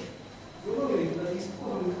 दोनों में इसको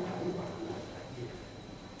हम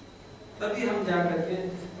तभी हम जा करके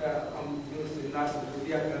हम जो सेमिनार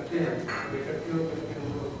संगोष्ठियाँ करते हैं, इकट्ठे होकर हम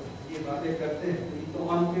लोग ये बातें करते हैं। तो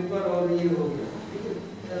ऑन पेपर और ये हो गया, लेकिन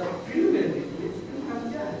फील्ड में देखिए हम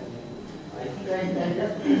क्या है। I think I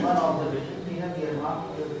just make one observation. We have earmarked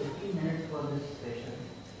 15 minutes for this session,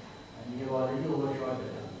 and we have already overshot the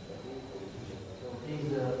time. So please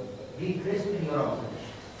be crisp in your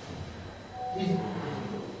observation. Please.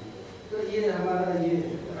 तो ये हमारा ये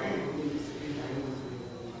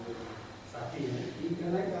साथी है, ये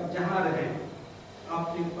कहना है कि आप जहाँ रहें,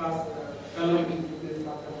 आपके पास कलम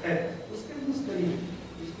है, उसका यूज करिए।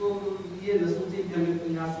 इसको ये न सोचिए कि हमें तो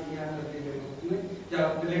यहाँ से यहाँ करते गए, जब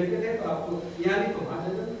आप टैलेंटेड है तो आपको यहाँ नहीं तो वहाँ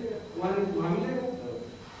जगह मिलेगा, वहाँ नहीं तो वहाँ मिलेगा।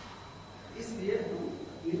 इसलिए हम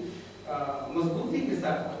मजबूती के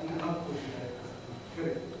साथ अपने आप को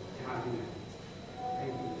करें जहाँ भी है।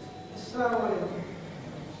 Thank you. अस्सलाम वालेकुम।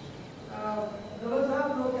 साहब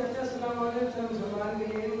लोग कहते हैं अस्सलाम वालेकुम मुसलमान के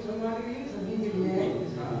लिए, मुसलमान के लिए सभी के लिए है,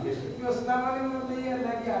 क्योंकि अस्सलाम वालेकुम मतलब ये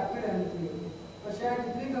अल्लाह की आप पे रहमत है। और शायद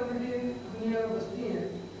जितनी कम्युनिटी दुनिया में बसती है,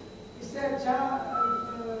 इससे अच्छा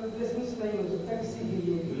बिजनेस नहीं हो सकता किसी के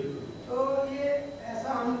लिए। तो ये ऐसा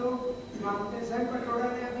हम लोग मानते हैं। सैम पटोड़ा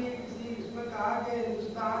ने अभी किसी इसमें कहा कि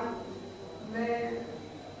हिंदुस्तान में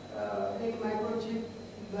एक माइक्रोचिप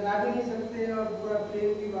बना भी नहीं सकते और पूरा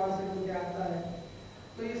प्लेन भी बाहर से मुझे आता है।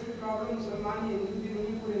 तो ये प्रॉब्लम मुसलमान हिंदू की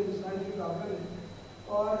नहीं, पूरे हिंदुस्तान की प्रॉब्लम है।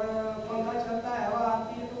 और पंखा चलता है, हवा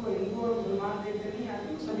आती है, तो वो हिंदू और मुसलमान देखते नहीं आती,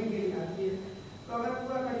 वो सभी के लिए आती है। तो अगर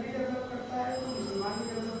पूरा कंट्री डेवलप करता है तो मुसलमान भी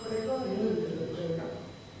डेवलप करेगा और हिंदू भी डेवलप करेगा।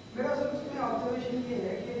 मेरा सब उसमें ऑब्जर्वेशन ये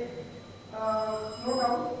है कि नो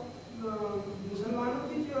डाउट मुसलमानों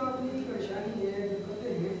की जो अपनी परेशानी है,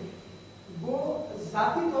 दिक्कतें हैं, वो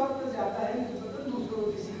ज़ाती तौर पर ज़्यादा है निस्बतन दूसरों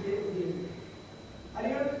किसी के लिए।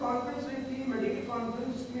 अलीगढ़ में कॉन्फ्रेंस हुई थी, मेडिकल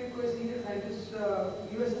कॉन्फ्रेंस, जिसमें कोई सीनियर साइंटिस्ट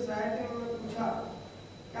यूएसए से आए थे। उन्होंने पूछा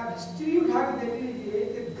कि आप हिस्ट्री उठा के देख लीजिए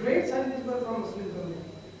कि great scientist were from Muslim community.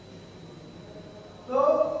 तो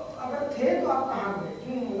अगर थे तो आप कहाँ गए,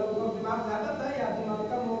 क्यों, मतलब वो दिमाग ज़्यादा था या दिमाग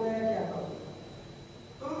कम हो गया, क्या था?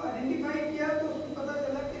 तो आइडेंटिफाई किया तो उसको पता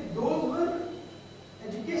चला कि दोज वर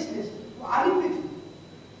एजुकेशनिस्ट, वो आलिम भी थे।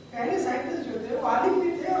 पहले साइंटिस्ट जो थे वो आलिम भी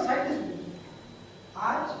थे और साइंटिस्ट भी थे।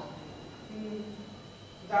 आज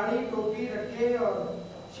दाढ़ी टोपी रखे और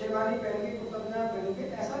शेरवानी पहन के, कुर्ता पजामा पहन के,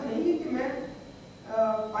 ऐसा नहीं है कि मैं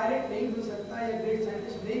पायलट नहीं बन सकता या ग्रेट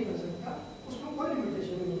साइंटिस्ट नहीं बन सकता, उसमें कोई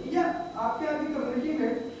लिमिटेशन नहीं है। या आपके यहाँ की कम्युनिटी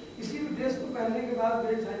में किसी भी ड्रेस को पहनने के बाद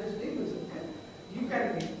ग्रेट साइंटिस्ट नहीं बन सकते,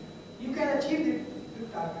 you can achieve this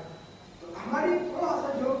target. तो हमारी थोड़ा सा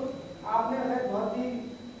जो आपने अगर बहुत ही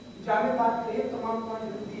जामे बात कही, तमाम पॉइंट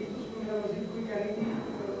रखती है, उसको मेरा मजीद कोई कहने की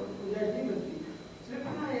गुंजाइश नहीं बनती। सिर्फ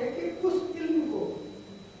इतना है कि उस इल्म को,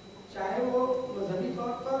 चाहे वो मजहबी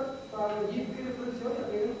तौर पर कुरान मजीद के रेफरेंस हो या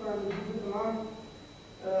फिर कुरान मजीद में तमाम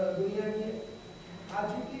दुनिया की आ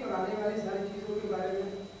चुकी और आने वाली सारी चीज़ों के बारे में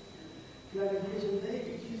क्लैरिफिकेशन है।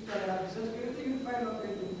 एक चीज़ पर अगर आप रिसर्च करें तो you find out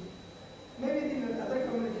that may be in other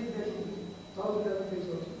communities that thousand other things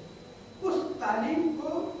also. उस तालीम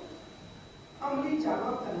को अमली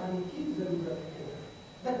जामा पहनाने की ज़रूरत है,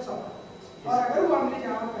 दैट्स ऑल। और अगर वो अमली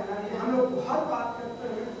जामा पहनाने, हम लोग बहुत बात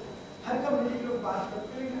करते हैं, हर कम्युनिटी के लोग बात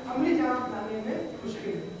करते हैं, लेकिन अमली जामा पहनाने में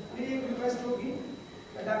मुश्किल है। मेरी एक रिक्वेस्ट होगी,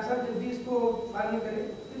 डॉक्टर साहब जब भी इसको फाइनल करें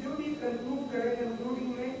तो जो भी कंक्लूड करें, कंक्लूडिंग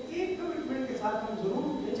में एक कमिटमेंट के साथ हम जरूर,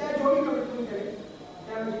 चाहे जो भी कमिटमेंट करें,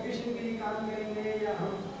 या हम एजुकेशन के लिए काम करेंगे या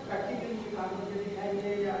हम प्रैक्टिकली काम करके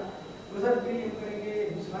दिखाएंगे या मजहब के लिए करेंगे,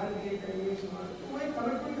 हिंदुस्तान के लिए करेंगे, तो एक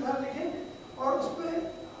कमिटमेंट के साथ देखें और उस पर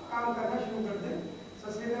काम करना शुरू कर दें।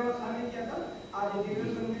 सैयद अहमद खान ने किया था, आज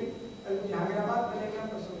इंटीग्रल बन गई, कल जहांगीराबाद बनेगा,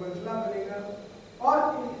 परसों बंसला बनेगा और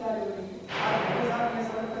इदारे बनेंगे। आज मेरे साथ में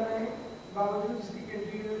सर्व कर रहे हैं, बावजूद जिसकी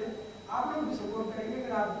कंट्रीब्यूट है, आप लोग भी सपोर्ट करेंगे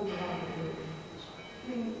अगर आपको काम करेंगे।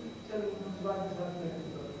 चलो बात के साथ में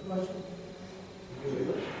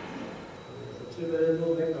सबसे पहले तो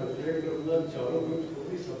मैं कंसल्टेट करूँगा चारों ग्रुप्स को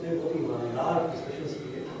भी, सबने बहुत ईमानदार डिस्कशंस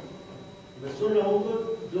किए। मैं सुन रहा हूँ तो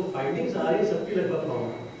जो फाइंडिंग्स आ रही है सबकी लगभग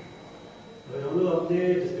कॉमन है। अगर हम लोग अपने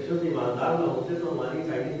डिस्कशन ईमानदार ना होते तो हमारी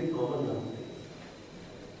फाइंडिंग भी कॉमन ना होती।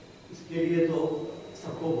 इसके लिए तो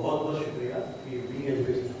सबको बहुत बहुत शुक्रिया कि बीइंग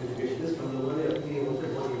एजुकेशनिस्ट हम लोगों ने अपनी ओर से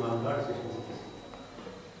बहुत ईमानदार सेशन किया।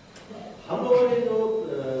 हम लोगों ने जो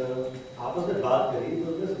आपस में बात करी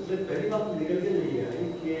तो उसमें सबसे पहली बात निकल के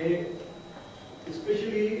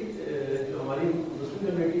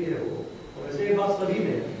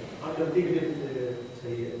गलती के लिए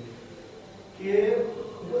सही है कि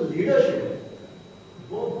जो लीडरशिप है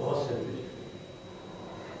वो बहुत सेल्फिश है।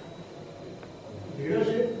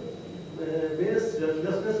 लीडरशिप में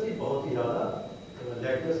सेल्फलेसनेस की बहुत ही ज़्यादा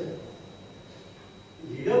लैकनेस है।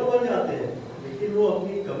 लीडर बन जाते हैं लेकिन वो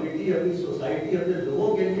अपनी कम्युनिटी, अपनी सोसाइटी, अपने लोगों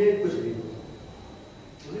के लिए कुछ नहीं होते,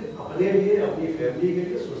 अपने लिए, अपनी फैमिली के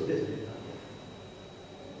लिए सोचते चले जाते हैं।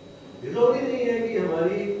 जरूरी नहीं है कि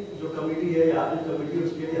हमारी जो कमेटी है या जो कमेटी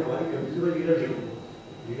उसके लिए हमारी कमेटी में लीडर नहीं है,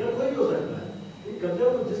 लीडर कोई भी हो सकता है, लेकिन कम से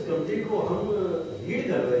कम जिस कमेटी को हम लीड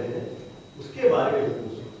कर रहे हैं उसके बारे में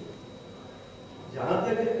जरूर सोचें। जहाँ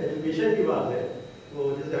तक एजुकेशन की बात है तो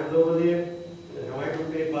जैसे हम लोगों ने हमारे ग्रुप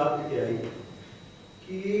में एक बात लेके आई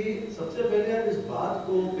कि सबसे पहले हम इस बात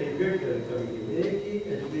को पेनिट्रेट करें कमेटी में कि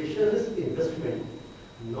education is investment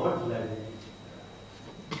not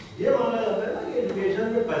liability. ये माना जाता है ना कि एजुकेशन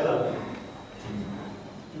में पैसा लगा,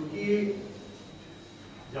 क्योंकि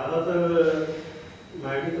ज़्यादातर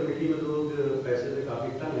माइनॉरिटी कमेटी में लोग पैसे से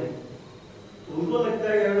काफ़ी तंग हैं, तो उनको लगता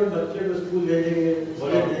है कि अगर बच्चे को स्कूल भेजेंगे,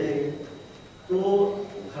 कॉलेज भेजेंगे तो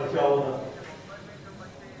खर्चा होगा।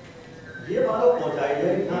 ये बात पहुंचाई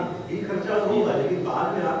जाए कि हाँ भी खर्चा होगा लेकिन बाद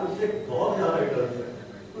में आप उससे बहुत ज़्यादा रिटर्न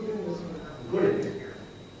गुड।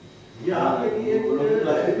 ये आपके लिए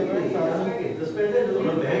इन्वेस्टमेंट है जो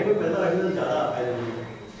बैंक में पैसा रखने से ज़्यादा फायदा नहीं है,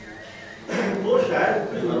 तो शायद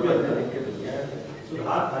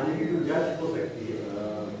सुधार खाने की गुंजाइश हो सकती है।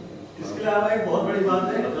 इसके अलावा एक बहुत बड़ी बात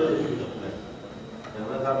है,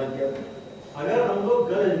 अगर हम लोग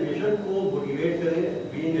गर्ल एजुकेशन को मोटिवेट करें,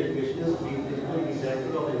 बीइंग एजुकेशनिस्ट,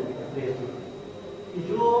 कि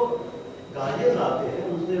जो गार्जियंस आते हैं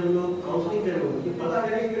उनसे हम लोग काउंसलिंग करें, उनकी पता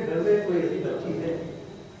करें कि घर में कोई ऐसी बच्ची है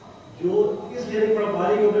जो इसलिए नहीं पढ़ पा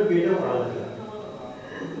रही कि उन्हें बेटा पढ़ाना चाहिए।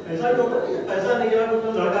 ऐसा नहीं होता कि पैसा नहीं है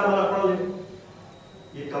तो लड़का हमारा पढ़ ले,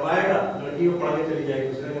 ये कमाएगा, लड़की को पढ़ाने चली जाएगी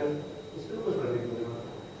दूसरे घर, उससे तो कुछ फर्क नहीं पड़ेगा।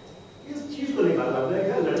 इस चीज को निकालना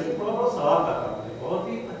पड़ेगा। लड़की पढ़ा बड़ा सवाल का काम है, बहुत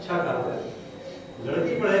ही अच्छा काम है।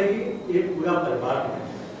 लड़की पढ़ेगी एक पूरा परिवार पढ़ेगा,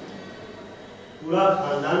 पूरा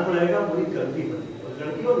खानदान पढ़ेगा, पूरी कल्टी पढ़ेगी। और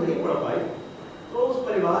लड़की को नहीं पढ़ पाई तो उस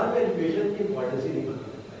परिवार में एजुकेशन की इंपॉर्टेंस ही नहीं बनती,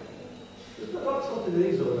 इसमें बहुत सोचने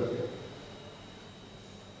की जरूरत है।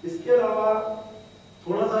 इसके अलावा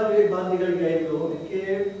थोड़ा सा जो एक बात निकल गई लोगों के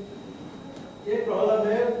एक प्रॉब्लम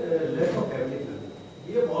है लैक ऑफ फैमिली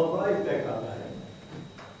प्लानिंग। ये बहुत बड़ा इम्पैक्ट आता है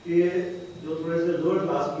कि जो थोड़े से लोअर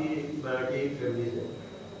क्लास की माइनॉरिटी फैमिलीज है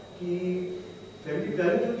कि फैमिली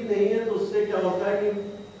प्लानिंग क्योंकि नहीं है तो उससे क्या होता है कि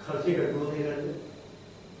खर्चे कंट्रोल नहीं रहते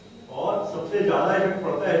और सबसे ज्यादा इफेक्ट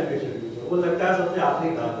पड़ता है एजुकेशन में। वो लगता है सबसे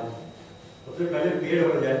आखिरी काम है, सबसे पहले पेड़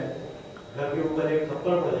बढ़ जाए, घर के ऊपर एक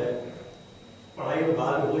थप्पड़ पड़ जाए, पढ़ाई में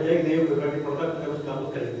बाद में हो जाएगी, नहीं कोई फर्क नहीं पड़ता, उस काम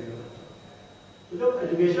को कर देगा। तो जब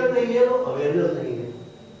एजुकेशन नहीं है तो अवेयरनेस नहीं है,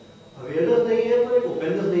 अवेयरनेस नहीं है तो एक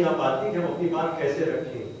ओपननेस नहीं आ पाती कि हम अपनी बात कैसे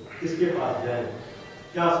रखें, किसके पास जाए,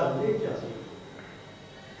 क्या समझे, क्या समझे।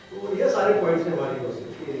 तो ये सारे पॉइंट्स हैं हमारी ओर से,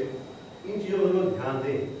 इन चीज़ों पर लोग ध्यान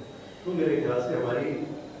दें तो मेरे ख्याल से हमारी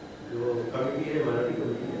जो कमेटी है, माइनॉरिटी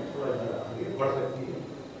कमेटी है, थोड़ा ज़्यादा आगे बढ़ सकती है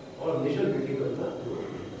और नेशनल मीटिंग में अपना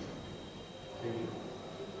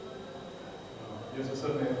जैसे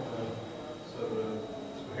सर ने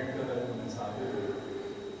हेड कर रहे हैं साथ में,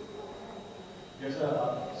 जैसा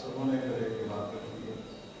आप सबों ने करे की बात रखी है,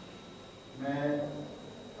 मैं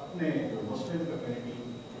अपने मुस्लिम कम्युनिटी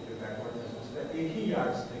जो बैकवर्ड है उसका एक ही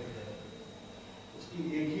यार्ड स्टिक है, उसकी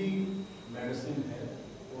एक ही मेडिसिन है,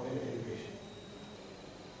 वो है एजुकेशन।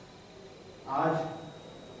 आज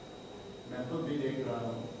मैं खुद भी देख रहा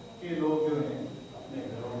हूँ कि लोग जो हैं अपने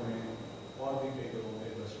घरों में और भी कई लोगों में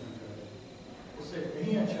इन्वेस्टमेंट कर रहे हैं। उससे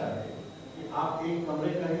कहीं अच्छा है कि आप एक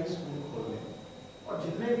कमरे का ही स्कूल खोल लें और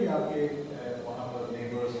जितने भी आपके वहाँ पर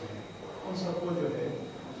नेबर्स हैं उन सबको जो है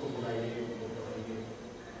उनको बुलाइए, उनको पढ़ाइए।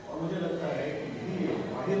 और मुझे लगता है कि यही एक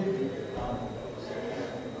वाहिद काम होगा उससे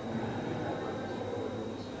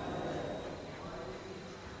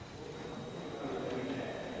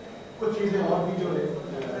कुछ चीज़ें और भी जो है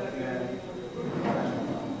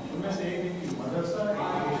उनमें से एक है कि मदरसा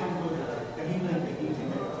एजुकेशन को कहीं ना कहीं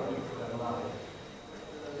करना है,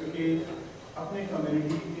 क्योंकि अपने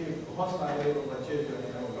कम्युनिटी के बहुत सारे बच्चे जो है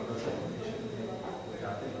वो मदरसा एजुकेशन में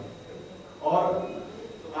जाते हैं और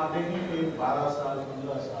आप देखेंगे 12 साल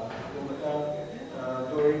 15 साल तो बच्चा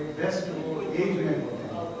जो एक बेस्ट वो एज में होते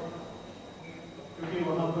हैं, क्योंकि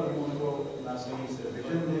वहाँ पर उनको ना सही से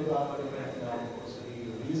विजन दे पाते हैं, ना उनको सही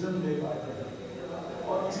रीजन दे पाते हैं।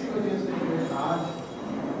 और इसी वजह से जो आज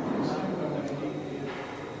मुस्लिम कम्युनिटी के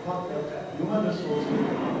बहुत ह्यूमन रिसोर्स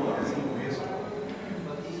वो ऐसे वेस्ट हो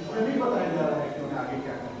उन्हें नहीं बताया जा रहा है कि उन्हें आगे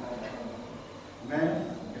क्या करना है। मैं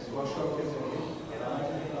इस वर्कशॉप के जरिए बताना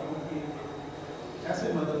चाहता हूँ कि ऐसे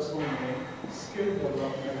मदरसों में skill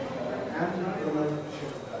development and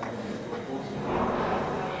entrepreneurship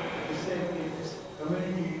इससे इस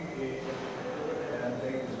कम्युनिटी के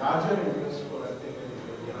लार्जर इंटरेस्ट को रखते हुए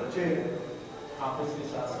ये बच्चे हाफिज के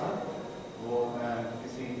साथ साथ वो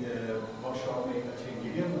किसी वर्कशॉप में एक अच्छे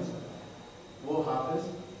इंजीनियर बन सकते वो हाफिज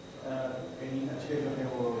कहीं अच्छे जो है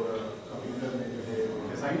वो कंप्यूटर में जो है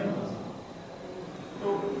डिज़ाइनर बन सकते। तो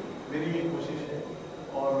मेरी ये कोशिश है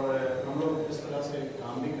और हम लोग इस तरह से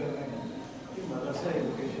काम भी कर रहे हैं कि मदरसा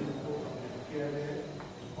एजुकेशन को किया जाए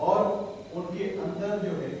और उनके अंदर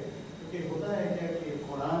जो है, क्योंकि होता है क्या कि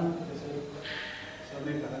कुरान जैसे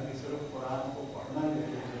सबने कहा कि सिर्फ कुरान को पढ़ना नहीं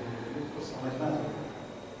चाहिए, उसको समझना चाहिए।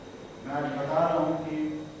 मैं आज बता रहा हूँ कि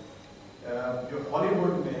जो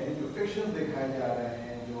हॉलीवुड में जो फिक्शन दिखाए जा रहे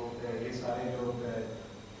हैं, जो ये सारे जो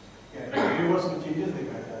यूनिवर्स में चेंजेस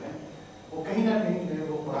दिखाए जा रहे हैं, वो कहीं ना कहीं जो है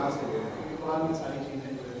वो कुरान से हो रहे हैं, क्योंकि कुरान में सारी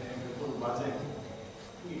चीज़ें जो है बिल्कुल वाज़ेह हैं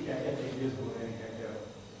कि क्या क्या चेंजेस हो रहे हैं, क्या क्या।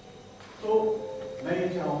 तो मैं ये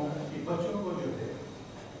चाहूँगा कि बच्चों को जो है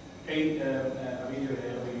कई अभी जो है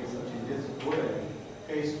अभी ये सब चेंजेस हो रहे हैं,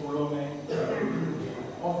 कई स्कूलों में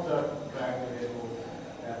ऑफ द ट्रैक जो है वो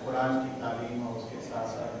कुरान की तालीम और उसके साथ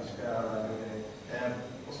साथ इसका जो है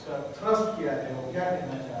उसका थ्रस्ट किया है, वो क्या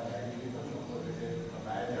कहना चाहता है कि बच्चों को जो है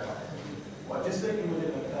बताया जा रहा है, और जिससे कि मुझे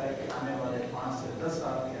लगता है कि आने वाले 5 से 10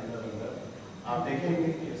 साल के अंदर अंदर आप देखेंगे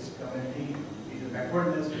कि इस कम्युनिटी की जो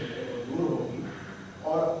बैकवर्डनेस जो है वो दूर हो